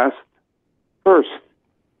wife passed first.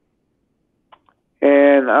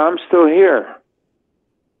 and I'm still here.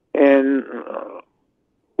 And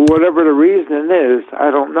whatever the reason is,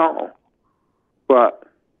 I don't know. But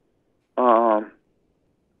I'm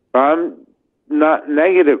not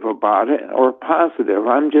negative about it or positive.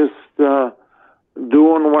 I'm just doing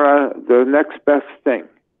the next best thing.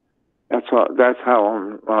 That's how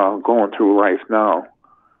I'm going through life now.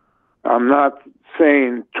 I'm not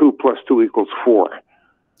saying 2 + 2 = 4.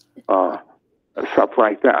 Stuff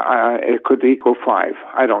like that. It could equal 5.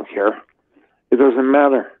 I don't care. It doesn't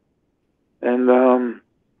matter. And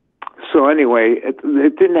so anyway, it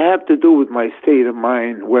didn't have to do with my state of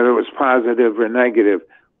mind, whether it was positive or negative.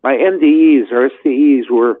 My NDEs or SDEs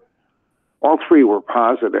all 3 were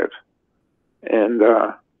positive. And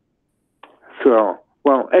so,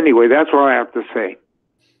 well, anyway, that's what I have to say.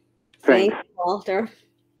 Thanks. Thanks, Walter.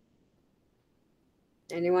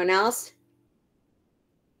 Anyone else?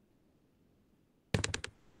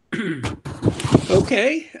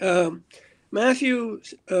 Okay. Matthew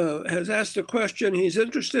has asked a question. He's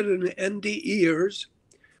interested in NDEers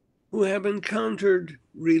who have encountered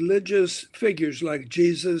religious figures like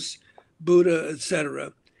Jesus, Buddha,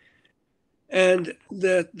 etc., and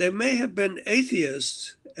that they may have been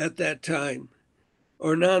atheists at that time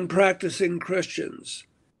or non-practicing Christians.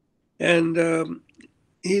 And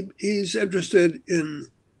he's interested in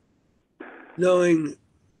knowing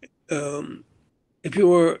if you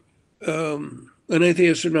were an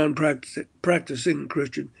atheist or non-practicing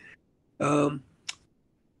Christian, how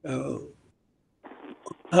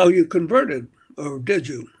you converted, or did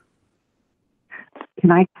you?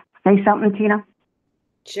 Can I say something, Tina?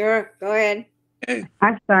 Sure, go ahead. Hey.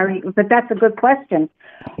 I'm sorry, but that's a good question.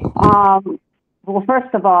 Well,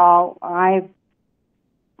 first of all, I've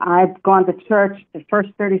gone to church the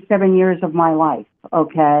first 37 years of my life,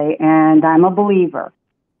 okay, and I'm a believer,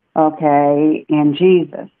 okay, in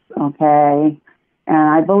Jesus, okay, and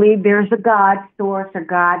I believe there's a God source, a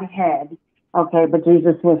Godhead, okay, but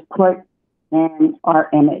Jesus was put in our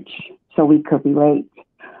image so we could relate.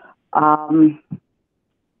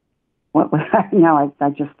 What was I? No, I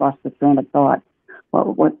just lost the train of thought.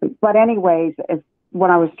 But anyways, what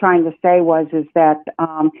I was trying to say is that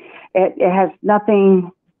it has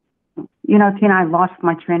nothing. You know, Tina, I lost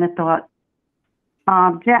my train of thought.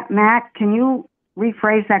 Matt, can you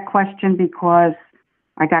rephrase that question, because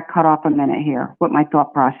I got cut off a minute here with my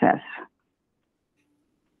thought process.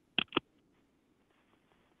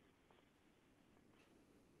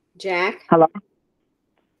 Jack? Hello?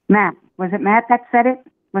 Matt. Was it Matt that said it?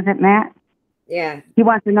 Was it Matt? Yeah. He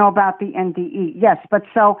wants to know about the NDE. Yes, but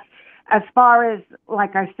so as far as,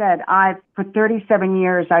 like I said, for 37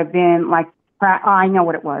 years, I've been like, I know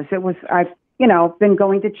what it was. I've been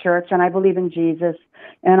going to church, and I believe in Jesus,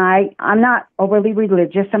 and I'm not overly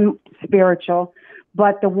religious. I'm spiritual.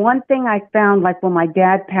 But the one thing I found, like when my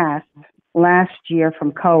dad passed last year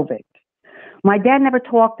from COVID, my dad never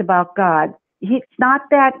talked about God. It's not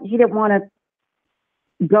that he didn't want to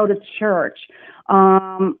go to church.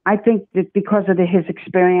 I think that because of his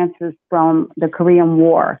experiences from the Korean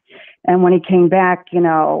War, and when he came back,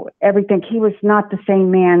 everything, he was not the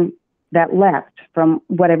same man that left, from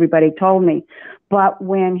what everybody told me. But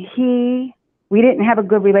when we didn't have a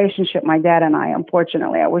good relationship, my dad and I,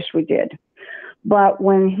 unfortunately. I wish we did. But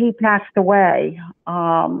when he passed away,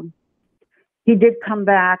 he did come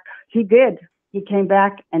back. He did. He came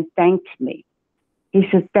back and thanked me. He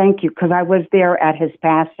said, thank you, because I was there at his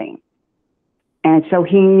passing. And so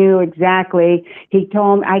he knew exactly, he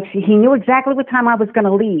knew exactly what time I was going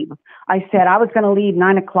to leave. I said I was going to leave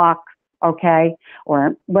 9 o'clock, okay,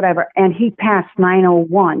 or whatever. And he passed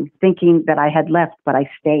 9:01, thinking that I had left, but I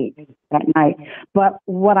stayed that night. But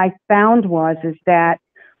what I found is that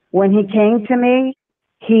when he came to me,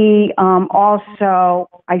 he also,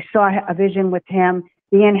 I saw a vision with him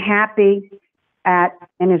being happy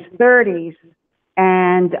in his 30s,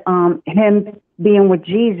 and him being with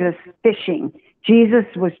Jesus fishing. Jesus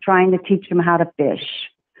was trying to teach him how to fish.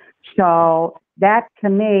 So that to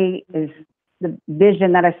me is the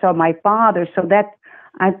vision that I saw my father. So that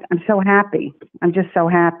I'm so happy. I'm just so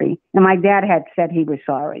happy. And my dad had said he was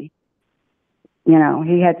sorry.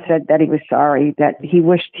 He had said that he was sorry, that he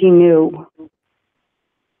wished he knew,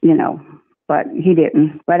 but he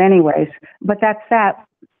didn't. But anyways, but that's that.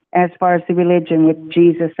 As far as the religion with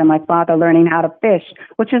Jesus and my father learning how to fish,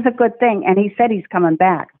 which is a good thing. And he said he's coming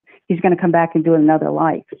back. He's going to come back and do another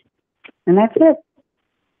life. And that's it.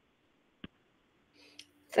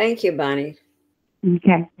 Thank you, Bonnie.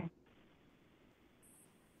 Okay.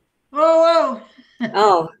 Whoa.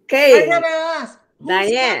 Oh, okay. I gotta ask, who's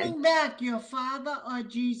Diane. coming back, your father or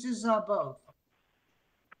Jesus or both?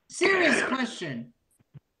 Serious question.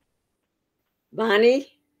 Bonnie?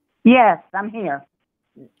 Yes, I'm here.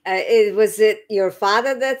 Was it your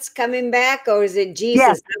father that's coming back, or is it Jesus?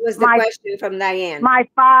 Yes, That was the question from Diane. My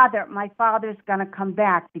father's going to come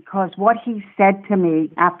back because what he said to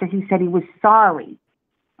me after he said he was sorry,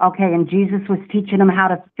 okay, and Jesus was teaching him how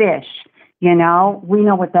to fish, you know, we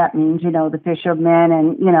know what that means, you know, the fishermen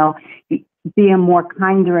and, you know, being more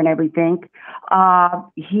kinder and everything.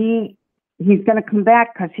 He's going to come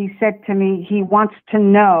back because he said to me he wants to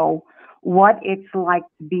know what it's like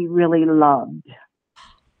to be really loved.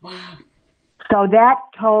 Wow. So that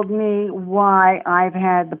told me why I've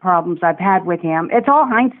had the problems I've had with him. It's all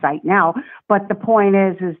hindsight now, but the point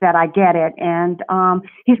is that I get it, and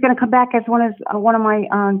he's going to come back as one of my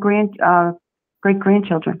great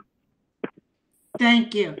grandchildren.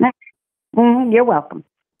 Thank you. You're welcome.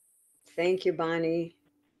 Thank you, Bonnie.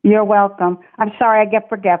 You're welcome. I'm sorry I get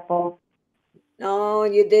forgetful. No,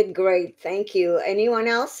 you did great. Thank you. Anyone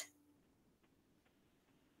else?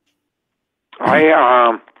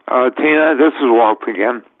 Tina, this is Walt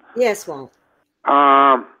again. Yes, Walt.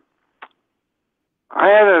 I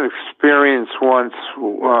had an experience once.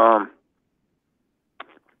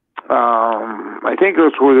 I think it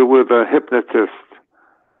was with a hypnotist,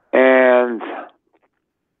 and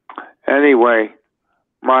anyway,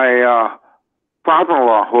 my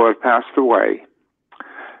father-in-law who had passed away.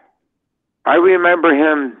 I remember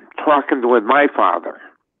him talking with my father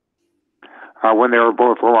when they were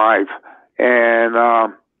both alive, and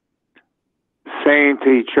saying to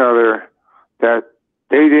each other that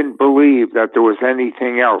they didn't believe that there was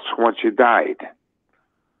anything else once you died.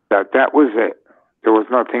 That was it. There was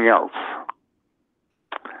nothing else.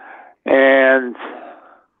 And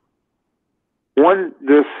during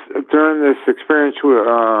this experience with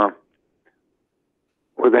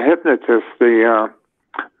a hypnotist,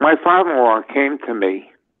 my father-in-law came to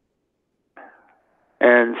me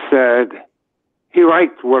and said he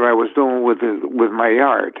liked what I was doing with my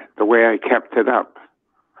yard, the way I kept it up.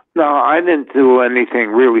 No, I didn't do anything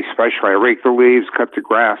really special. I raked the leaves, cut the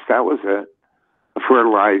grass. That was it.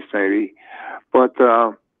 Fertilized, maybe. But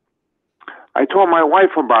I told my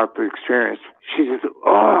wife about the experience. She said,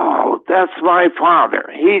 "Oh, that's my father.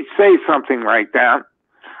 He'd say something like that."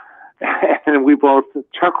 And we both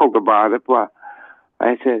chuckled about it. But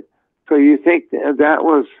I said, "So you think that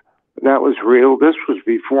was real?" This was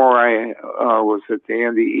before I was at the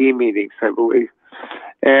NDE meetings, I believe.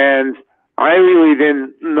 And I really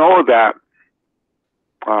didn't know that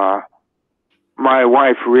my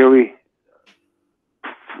wife really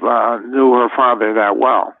knew her father that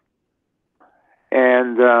well.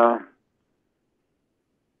 And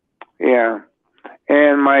yeah.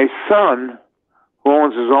 And my son, who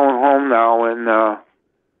owns his own home now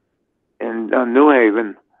in New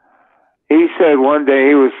Haven, he said one day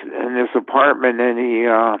he was in his apartment and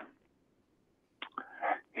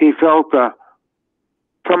he felt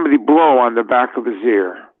somebody blow on the back of his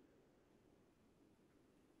ear.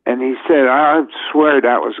 And he said, "I swear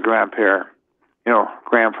that was grandpa,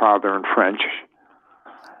 grandfather in French."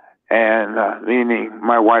 And meaning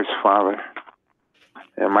my wife's father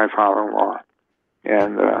and my father-in-law.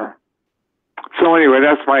 And so anyway,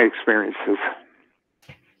 that's my experiences.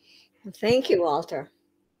 Thank you, Walter.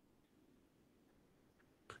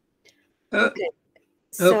 Okay.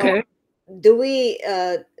 So okay. Do we,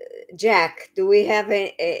 Jack, do we have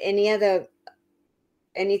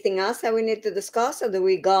anything else that we need to discuss, or do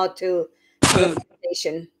we go to the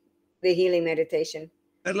meditation, the healing meditation?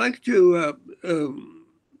 I'd like to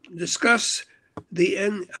discuss how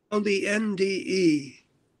the NDE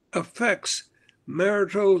affects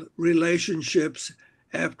marital relationships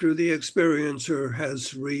after the experiencer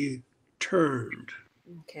has returned.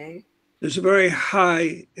 Okay. There's a very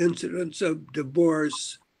high incidence of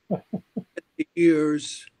divorce in the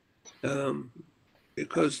years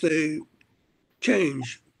because they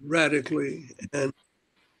change radically, and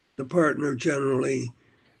the partner generally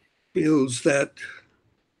feels that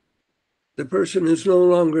the person is no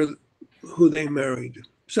longer who they married.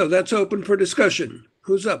 So that's open for discussion.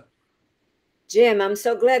 Who's up? Jim, I'm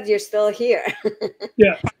so glad you're still here.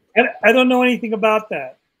 Yeah, I don't know anything about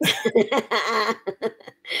that.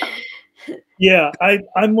 Yeah,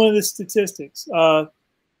 I'm one of the statistics.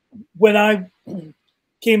 When I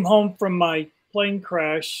came home from my plane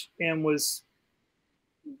crash and was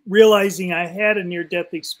realizing I had a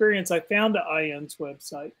near-death experience, I found the IONS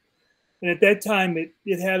website. And at that time,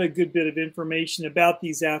 it had a good bit of information about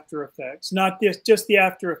these after effects, not just the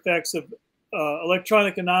after effects of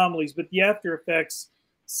electronic anomalies, but the after effects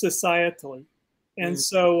societally. And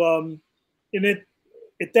so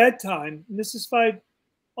at that time, and this is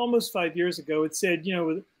almost 5 years ago, it said,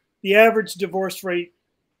 the average divorce rate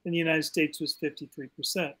in the United States was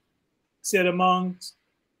 53%. Said amongst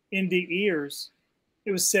NDEers,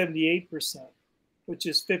 it was 78%, which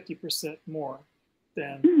is 50% more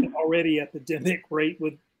than an already epidemic rate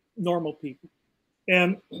with normal people.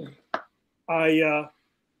 And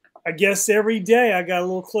I guess every day I got a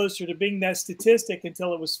little closer to being that statistic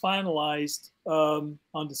until it was finalized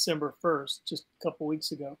on December 1st, just a couple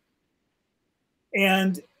weeks ago.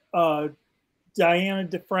 And Diana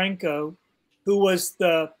DeFranco, who was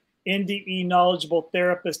the NDE knowledgeable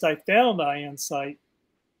therapist I found on Diane's site,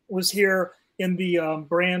 was here in the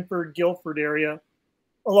Branford, Guilford area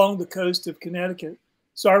along the coast of Connecticut.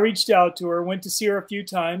 So I reached out to her, went to see her a few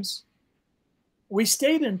times. We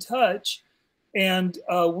stayed in touch, and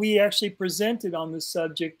we actually presented on this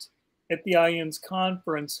subject at the IANS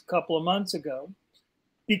conference a couple of months ago,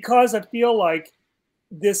 because I feel like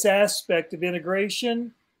this aspect of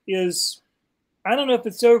integration is, I don't know if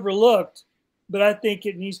it's overlooked, but I think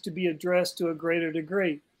it needs to be addressed to a greater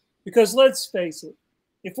degree. Because let's face it,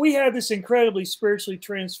 if we have this incredibly spiritually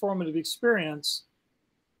transformative experience,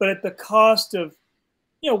 but at the cost of,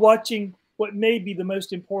 watching what may be the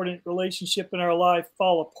most important relationship in our life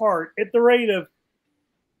fall apart at the rate of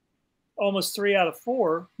almost 3 out of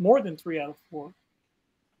 4, more than 3 out of 4,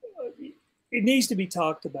 it needs to be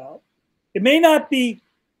talked about. It may not be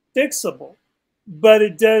fixable, but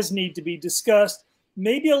it does need to be discussed,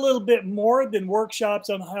 maybe a little bit more than workshops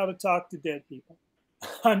on how to talk to dead people.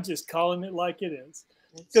 I'm just calling it like it is.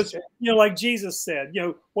 Because, like Jesus said,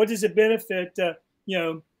 what does it benefit to,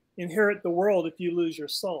 inherit the world if you lose your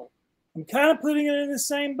soul? I'm kind of putting it in the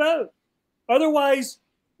same boat. Otherwise,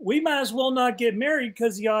 we might as well not get married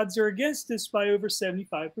because the odds are against us by over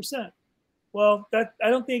 75%. Well, I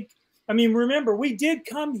don't think, remember, we did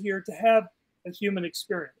come here to have a human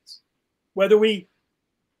experience, whether we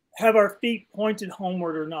have our feet pointed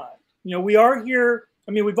homeward or not. We are here.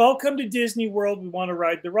 We've all come to Disney World. We want to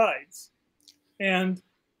ride the rides. And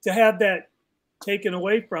to have that taken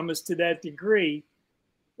away from us to that degree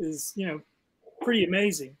is, pretty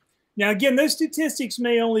amazing. Now, again, those statistics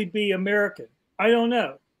may only be American. I don't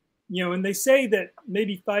know. And they say that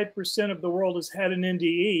maybe 5% of the world has had an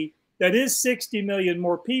NDE. That is 60 million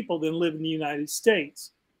more people than live in the United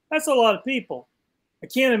States. That's a lot of people. I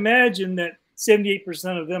can't imagine that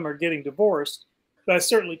 78% of them are getting divorced, but I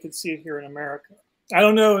certainly could see it here in America. I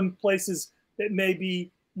don't know in places that may be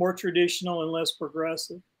more traditional and less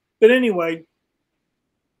progressive. But anyway,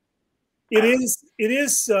 it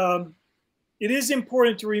is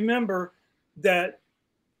important to remember that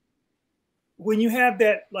when you have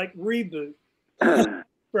that like reboot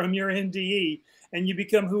from your NDE and you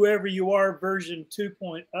become whoever you are, version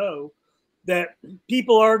 2.0, that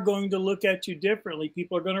people are going to look at you differently.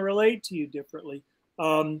 People are going to relate to you differently.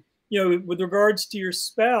 With regards to your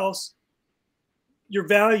spouse, your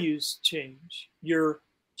values change. Your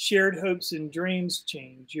shared hopes and dreams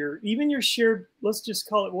change. Even your shared, let's just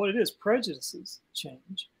call it what it is, prejudices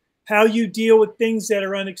change. How you deal with things that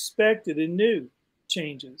are unexpected and new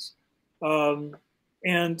changes. And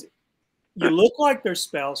you look like their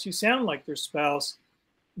spouse, you sound like their spouse,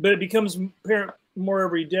 but it becomes apparent more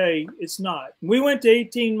every day it's not. We went to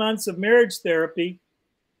 18 months of marriage therapy,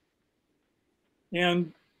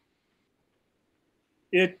 and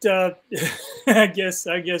it I guess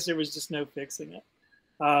there was just no fixing it.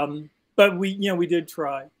 But we did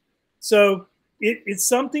try. So it's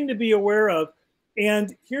something to be aware of.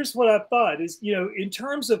 And here's what I thought is, in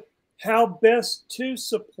terms of how best to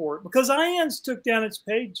support, because IANS took down its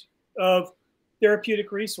page of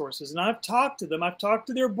therapeutic resources, and I've talked to them. I've talked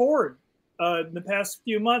to their board in the past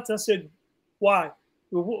few months. I said, why?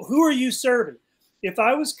 Who are you serving? If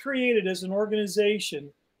I was created as an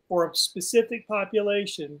organization for a specific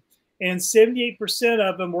population and 78%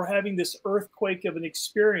 of them were having this earthquake of an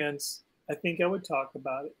experience, I think I would talk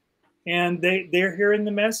about it. And they're hearing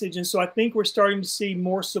the message. And so I think we're starting to see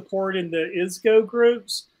more support in the ISGO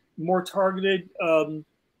groups, more targeted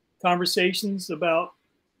conversations about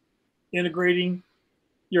integrating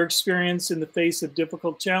your experience in the face of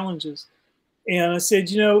difficult challenges. And I said,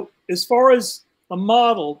 as far as a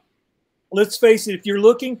model, let's face it, if you're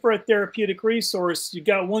looking for a therapeutic resource, you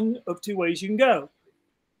got one of two ways you can go.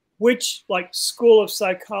 Which, like, school of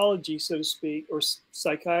psychology, so to speak, or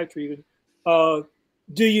psychiatry even,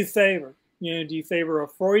 do you favor? Do you favor a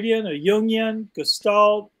Freudian, a Jungian,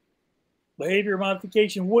 Gestalt, behavior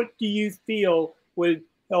modification? What do you feel would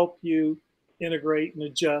help you integrate and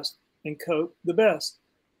adjust and cope the best?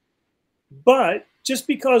 But just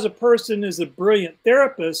because a person is a brilliant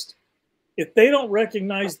therapist, if they don't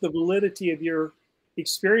recognize the validity of your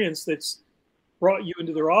experience that's brought you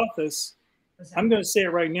into their office, I'm going to say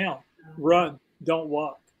it right now: run, don't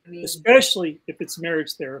walk. especially if it's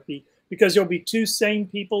marriage therapy, because there'll be two sane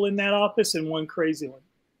people in that office and one crazy one.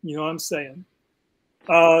 You know what I'm saying?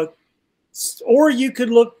 Or you could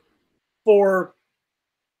look for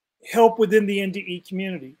help within the NDE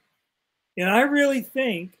community. And I really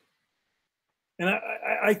think, and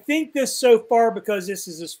I think this so far because this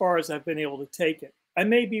is as far as I've been able to take it. I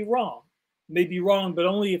may be wrong, but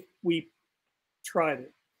only if we tried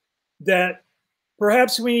it. That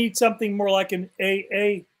perhaps we need something more like an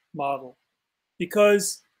AA model,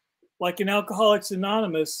 because like in Alcoholics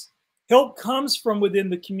Anonymous, help comes from within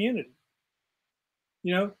the community.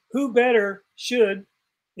 You know, who better should,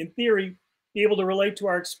 in theory, be able to relate to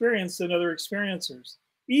our experience than other experiencers?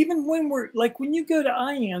 Even when we're like, when you go to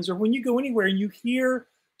IANDS or when you go anywhere and you hear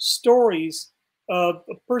stories of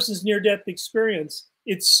a person's near-death experience,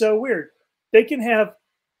 it's so weird. They can have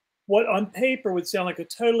what on paper would sound like a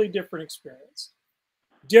totally different experience,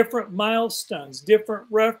 different milestones, different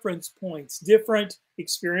reference points, different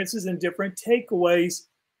experiences and different takeaways,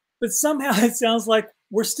 but somehow it sounds like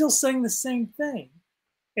we're still saying the same thing.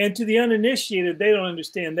 And to the uninitiated, they don't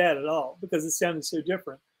understand that at all because it sounded so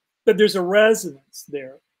different. But there's a resonance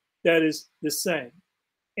there that is the same.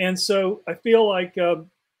 And so I feel like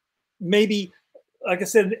maybe, like I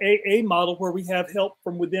said, an AA model where we have help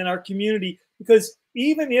from within our community, because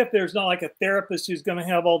even if there's not like a therapist who's going to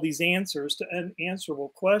have all these answers to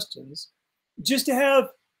unanswerable questions, just to have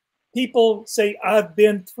people say, I've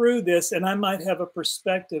been through this and I might have a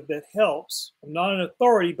perspective that helps. I'm not an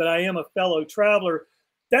authority, but I am a fellow traveler.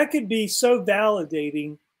 That could be so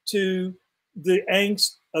validating to the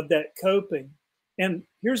angst of that coping. And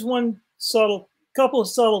here's one couple of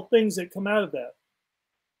subtle things that come out of that.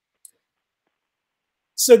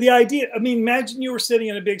 So the idea, I mean, imagine you were sitting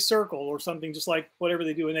in a big circle or something, just like whatever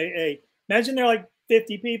they do in AA. Imagine there are like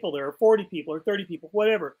 50 people there, or 40 people, or 30 people,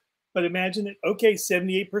 whatever. But imagine that, okay,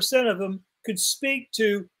 78% of them could speak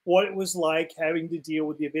to what it was like having to deal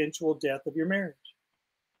with the eventual death of your marriage.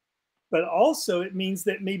 But also it means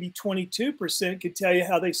that maybe 22% could tell you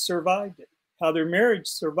how they survived it, how their marriage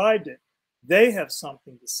survived it. They have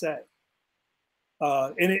something to say.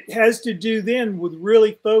 And it has to do then with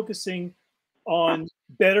really focusing on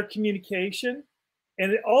better communication.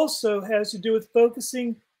 And it also has to do with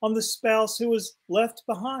focusing on the spouse who was left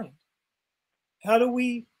behind. How do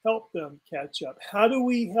we help them catch up? How do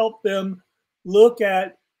we help them look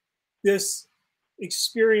at this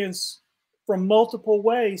experience from multiple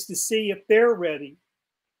ways to see if they're ready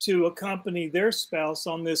to accompany their spouse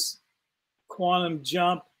on this quantum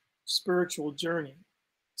jump spiritual journey?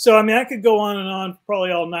 So, I mean, I could go on and on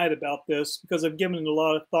probably all night about this because I've given it a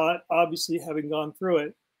lot of thought, obviously having gone through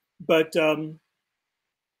it. But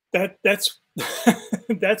that's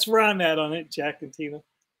that's where I'm at on it, Jack and Tina.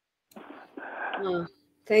 Oh,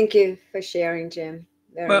 thank you for sharing, Jim.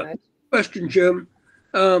 Very much. Question, Jim.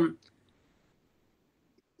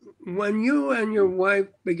 When you and your wife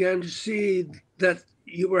began to see that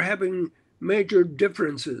you were having major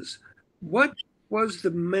differences, what was the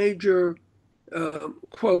major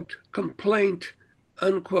quote complaint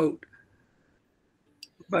unquote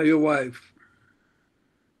by your wife?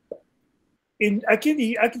 I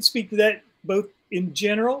can speak to that both in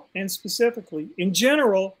general and specifically. In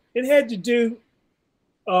general, it had to do.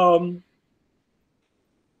 I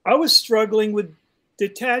was struggling with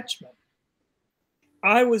detachment.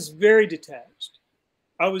 I was very detached.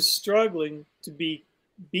 I was struggling to be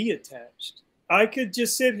attached. I could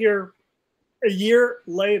just sit here a year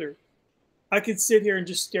later. I could sit here and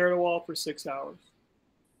just stare at a wall for 6 hours.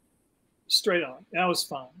 Straight on. And I was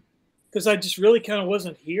fine. Because I just really kind of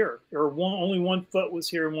wasn't here. Or only one foot was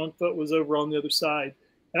here and one foot was over on the other side.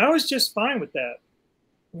 And I was just fine with that.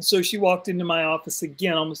 And so she walked into my office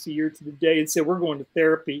again almost a year to the day and said, we're going to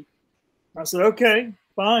therapy. I said, okay,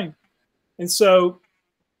 fine. And so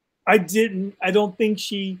I don't think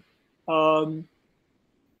she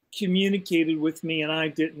communicated with me, and I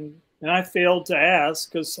didn't. And I failed to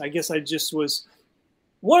ask because I guess I just was.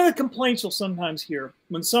 One of the complaints you'll sometimes hear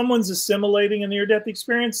when someone's assimilating a near-death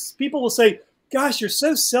experience, people will say, gosh, you're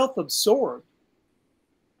so self-absorbed.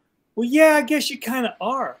 Well, yeah, I guess you kind of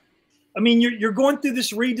are. I mean, you're going through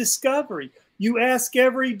this rediscovery. You ask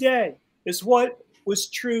every day, is what was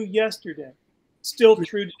true yesterday still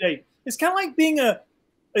true today? It's kind of like being a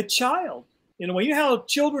child in a way. You know how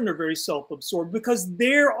children are very self-absorbed because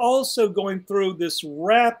they're also going through this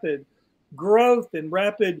rapid growth and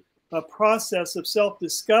rapid process of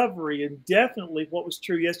self-discovery. And definitely what was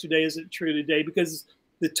true yesterday isn't true today because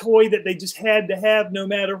the toy that they just had to have no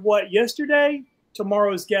matter what yesterday,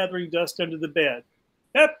 tomorrow is gathering dust under the bed.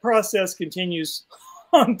 That process continues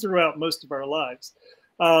on throughout most of our lives.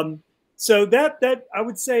 so that I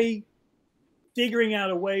would say figuring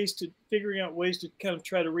out ways to kind of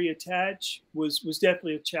try to reattach was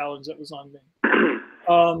definitely a challenge that was on me.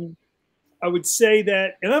 I would say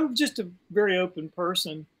that, and I'm just a very open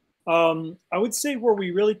person. I would say where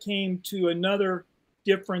we really came to another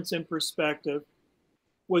difference in perspective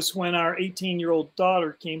was when our 18-year-old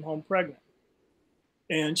daughter came home pregnant.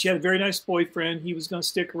 And she had a very nice boyfriend. He was going to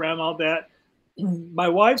stick around, all that. My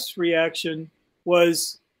wife's reaction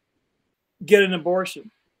was get an abortion.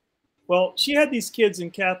 Well, she had these kids in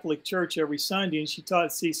Catholic church every Sunday, and she taught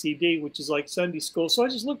CCD, which is like Sunday school. So I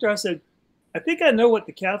just looked at her, I said, I think I know what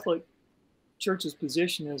the Catholic Church's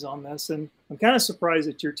position is on this, and I'm kind of surprised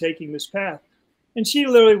that you're taking this path. And she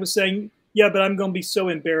literally was saying, yeah, but I'm going to be so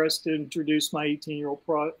embarrassed to introduce my 18-year-old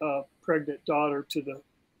pregnant daughter to the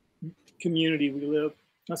community we live.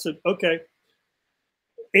 I said, okay.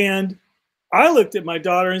 And I looked at my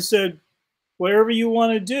daughter and said, whatever you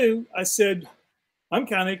want to do. I said, I'm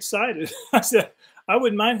kind of excited. I said, I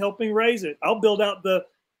wouldn't mind helping raise it. I'll build out the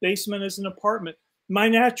basement as an apartment. My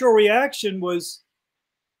natural reaction was,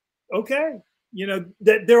 okay, you know,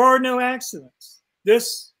 that there are no accidents.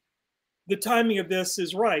 The timing of this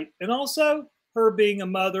is right. And also her being a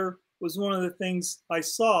mother was one of the things I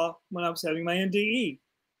saw when I was having my NDE.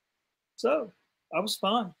 So I was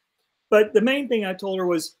fine. But the main thing I told her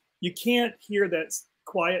was, you can't hear that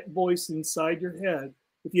quiet voice inside your head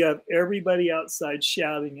if you have everybody outside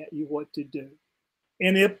shouting at you what to do.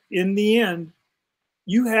 And if in the end,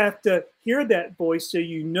 you have to hear that voice so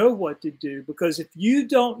you know what to do. Because if you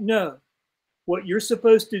don't know what you're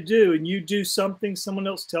supposed to do and you do something someone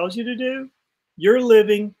else tells you to do, you're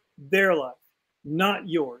living their life, not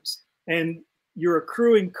yours. And you're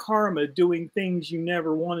accruing karma doing things you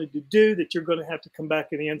never wanted to do that you're going to have to come back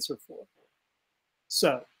and answer for.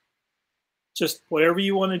 So just whatever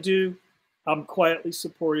you want to do, I'm quietly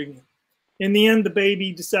supporting you. In the end, the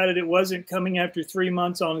baby decided it wasn't coming after 3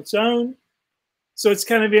 months on its own. So it's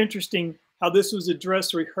kind of interesting how this was a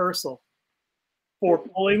dress rehearsal for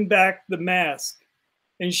pulling back the mask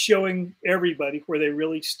and showing everybody where they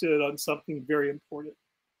really stood on something very important.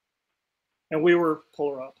 And we were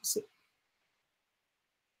polar opposite.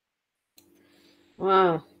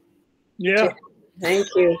 Wow. Yeah. Thank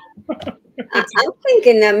you. I'm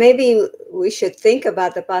thinking that maybe we should think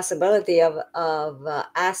about the possibility of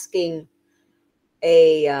asking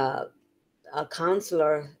a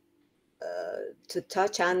counselor to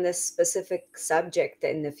touch on this specific subject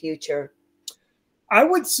in the future. I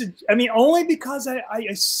would, I mean, only because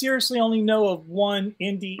I seriously only know of one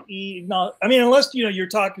NDE. Not, I mean, unless, you know, you're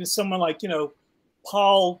talking to someone like, you know,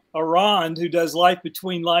 Paul Arand, who does life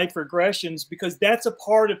between life regressions, because that's a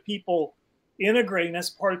part of people integrating. That's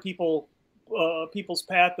part of people's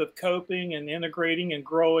path of coping and integrating and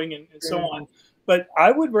growing and so on. But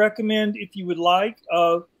I would recommend, if you would like,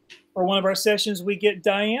 for one of our sessions, we get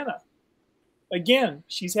Diana. Again,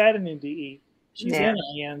 she's had an NDE. She's in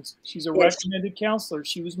IANS. She's a recommended counselor.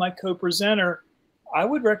 She was my co-presenter. I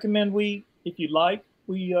would recommend we, if you'd like,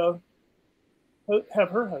 we have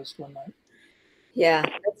her host one night. Yeah,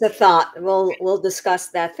 that's a thought. We'll discuss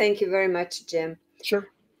that. Thank you very much, Jim. Sure.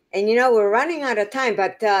 And you know, we're running out of time,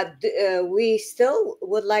 but we still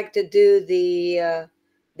would like to do the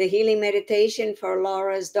healing meditation for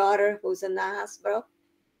Laura's daughter who's in the hospital.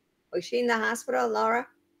 Was she in the hospital, Laura?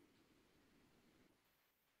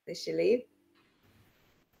 Did she leave?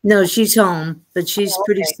 No, she's home, but she's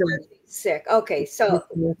pretty sick. Sick. Okay, so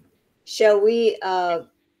shall we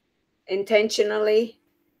intentionally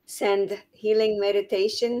send healing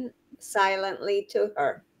meditation silently to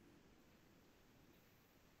her?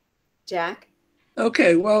 Jack?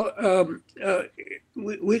 Okay, well,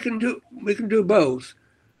 we can do both.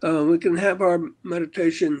 We can have our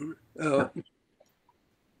meditation for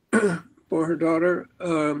her daughter,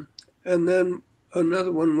 and then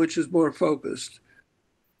another one which is more focused.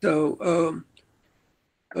 So,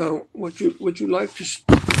 would you like to?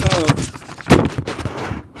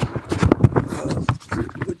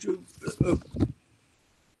 Would you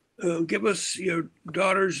give us your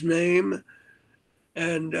daughter's name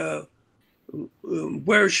and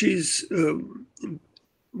where she's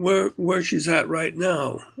where she's at right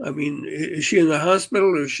now? I mean, is she in the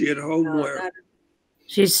hospital or is she at home? No, where?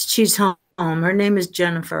 She's home. Her name is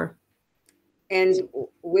Jennifer. And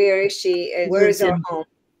where is she? Where is her home?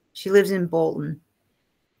 She lives in Bolton.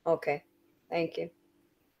 Okay, thank you.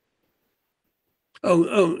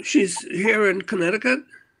 Oh, she's here in Connecticut?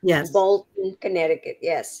 Yes. Bolton, Connecticut,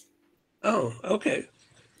 yes. Oh, okay.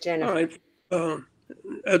 Jennifer. All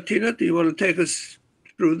right. Tina, do you want to take us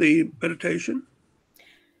through the meditation?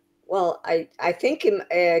 Well, I think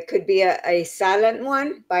it could be a silent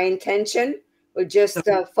one by intention. We'll just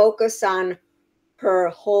focus on her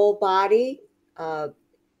whole body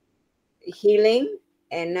healing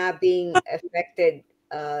and not being affected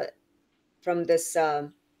from this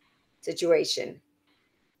situation.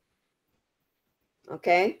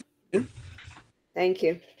 Okay? Yeah. Thank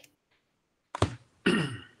you.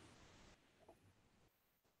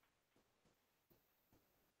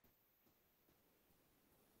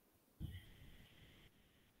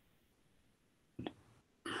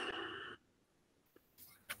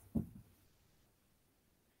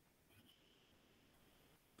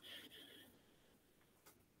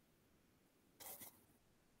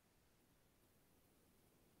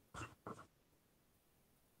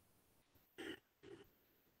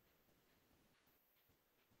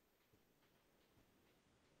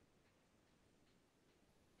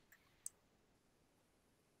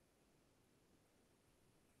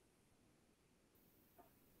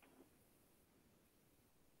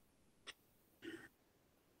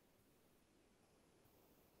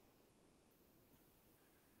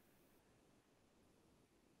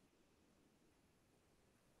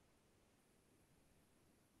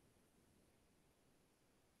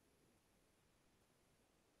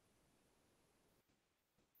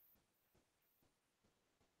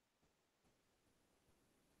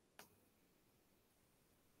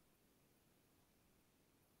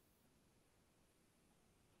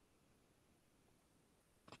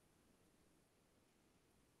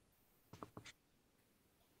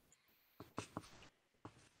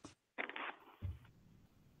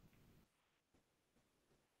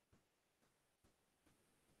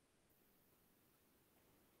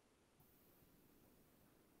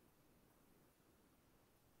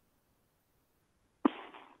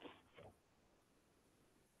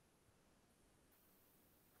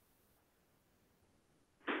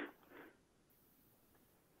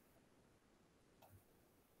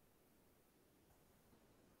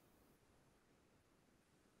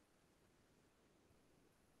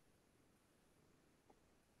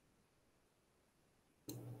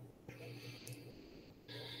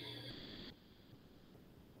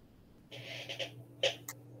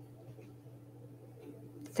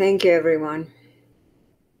 Thank you, everyone.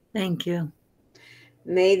 Thank you.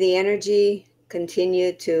 May the energy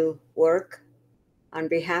continue to work on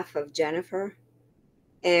behalf of Jennifer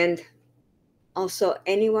and also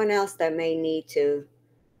anyone else that may need to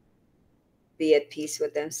be at peace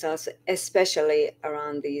with themselves, especially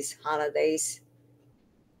around these holidays.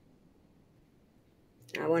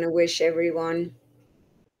 I want to wish everyone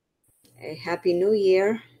a happy new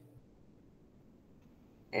year,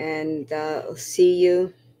 and I'll see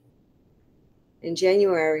you in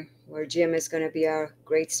January, where Jim is going to be our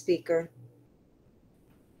great speaker.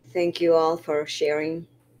 Thank you all for sharing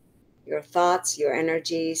your thoughts, your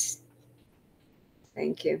energies.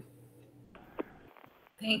 Thank you.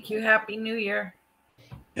 Thank you. Happy New Year.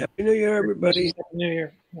 Happy New Year, everybody. Happy New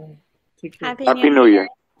Year. Take care. Happy New Year.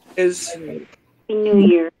 Is Happy New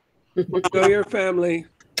Year. enjoy your family.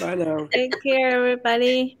 Bye now. Take care,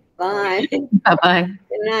 everybody. Bye. Bye-bye.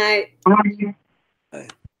 Good night. Bye.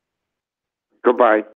 Goodbye.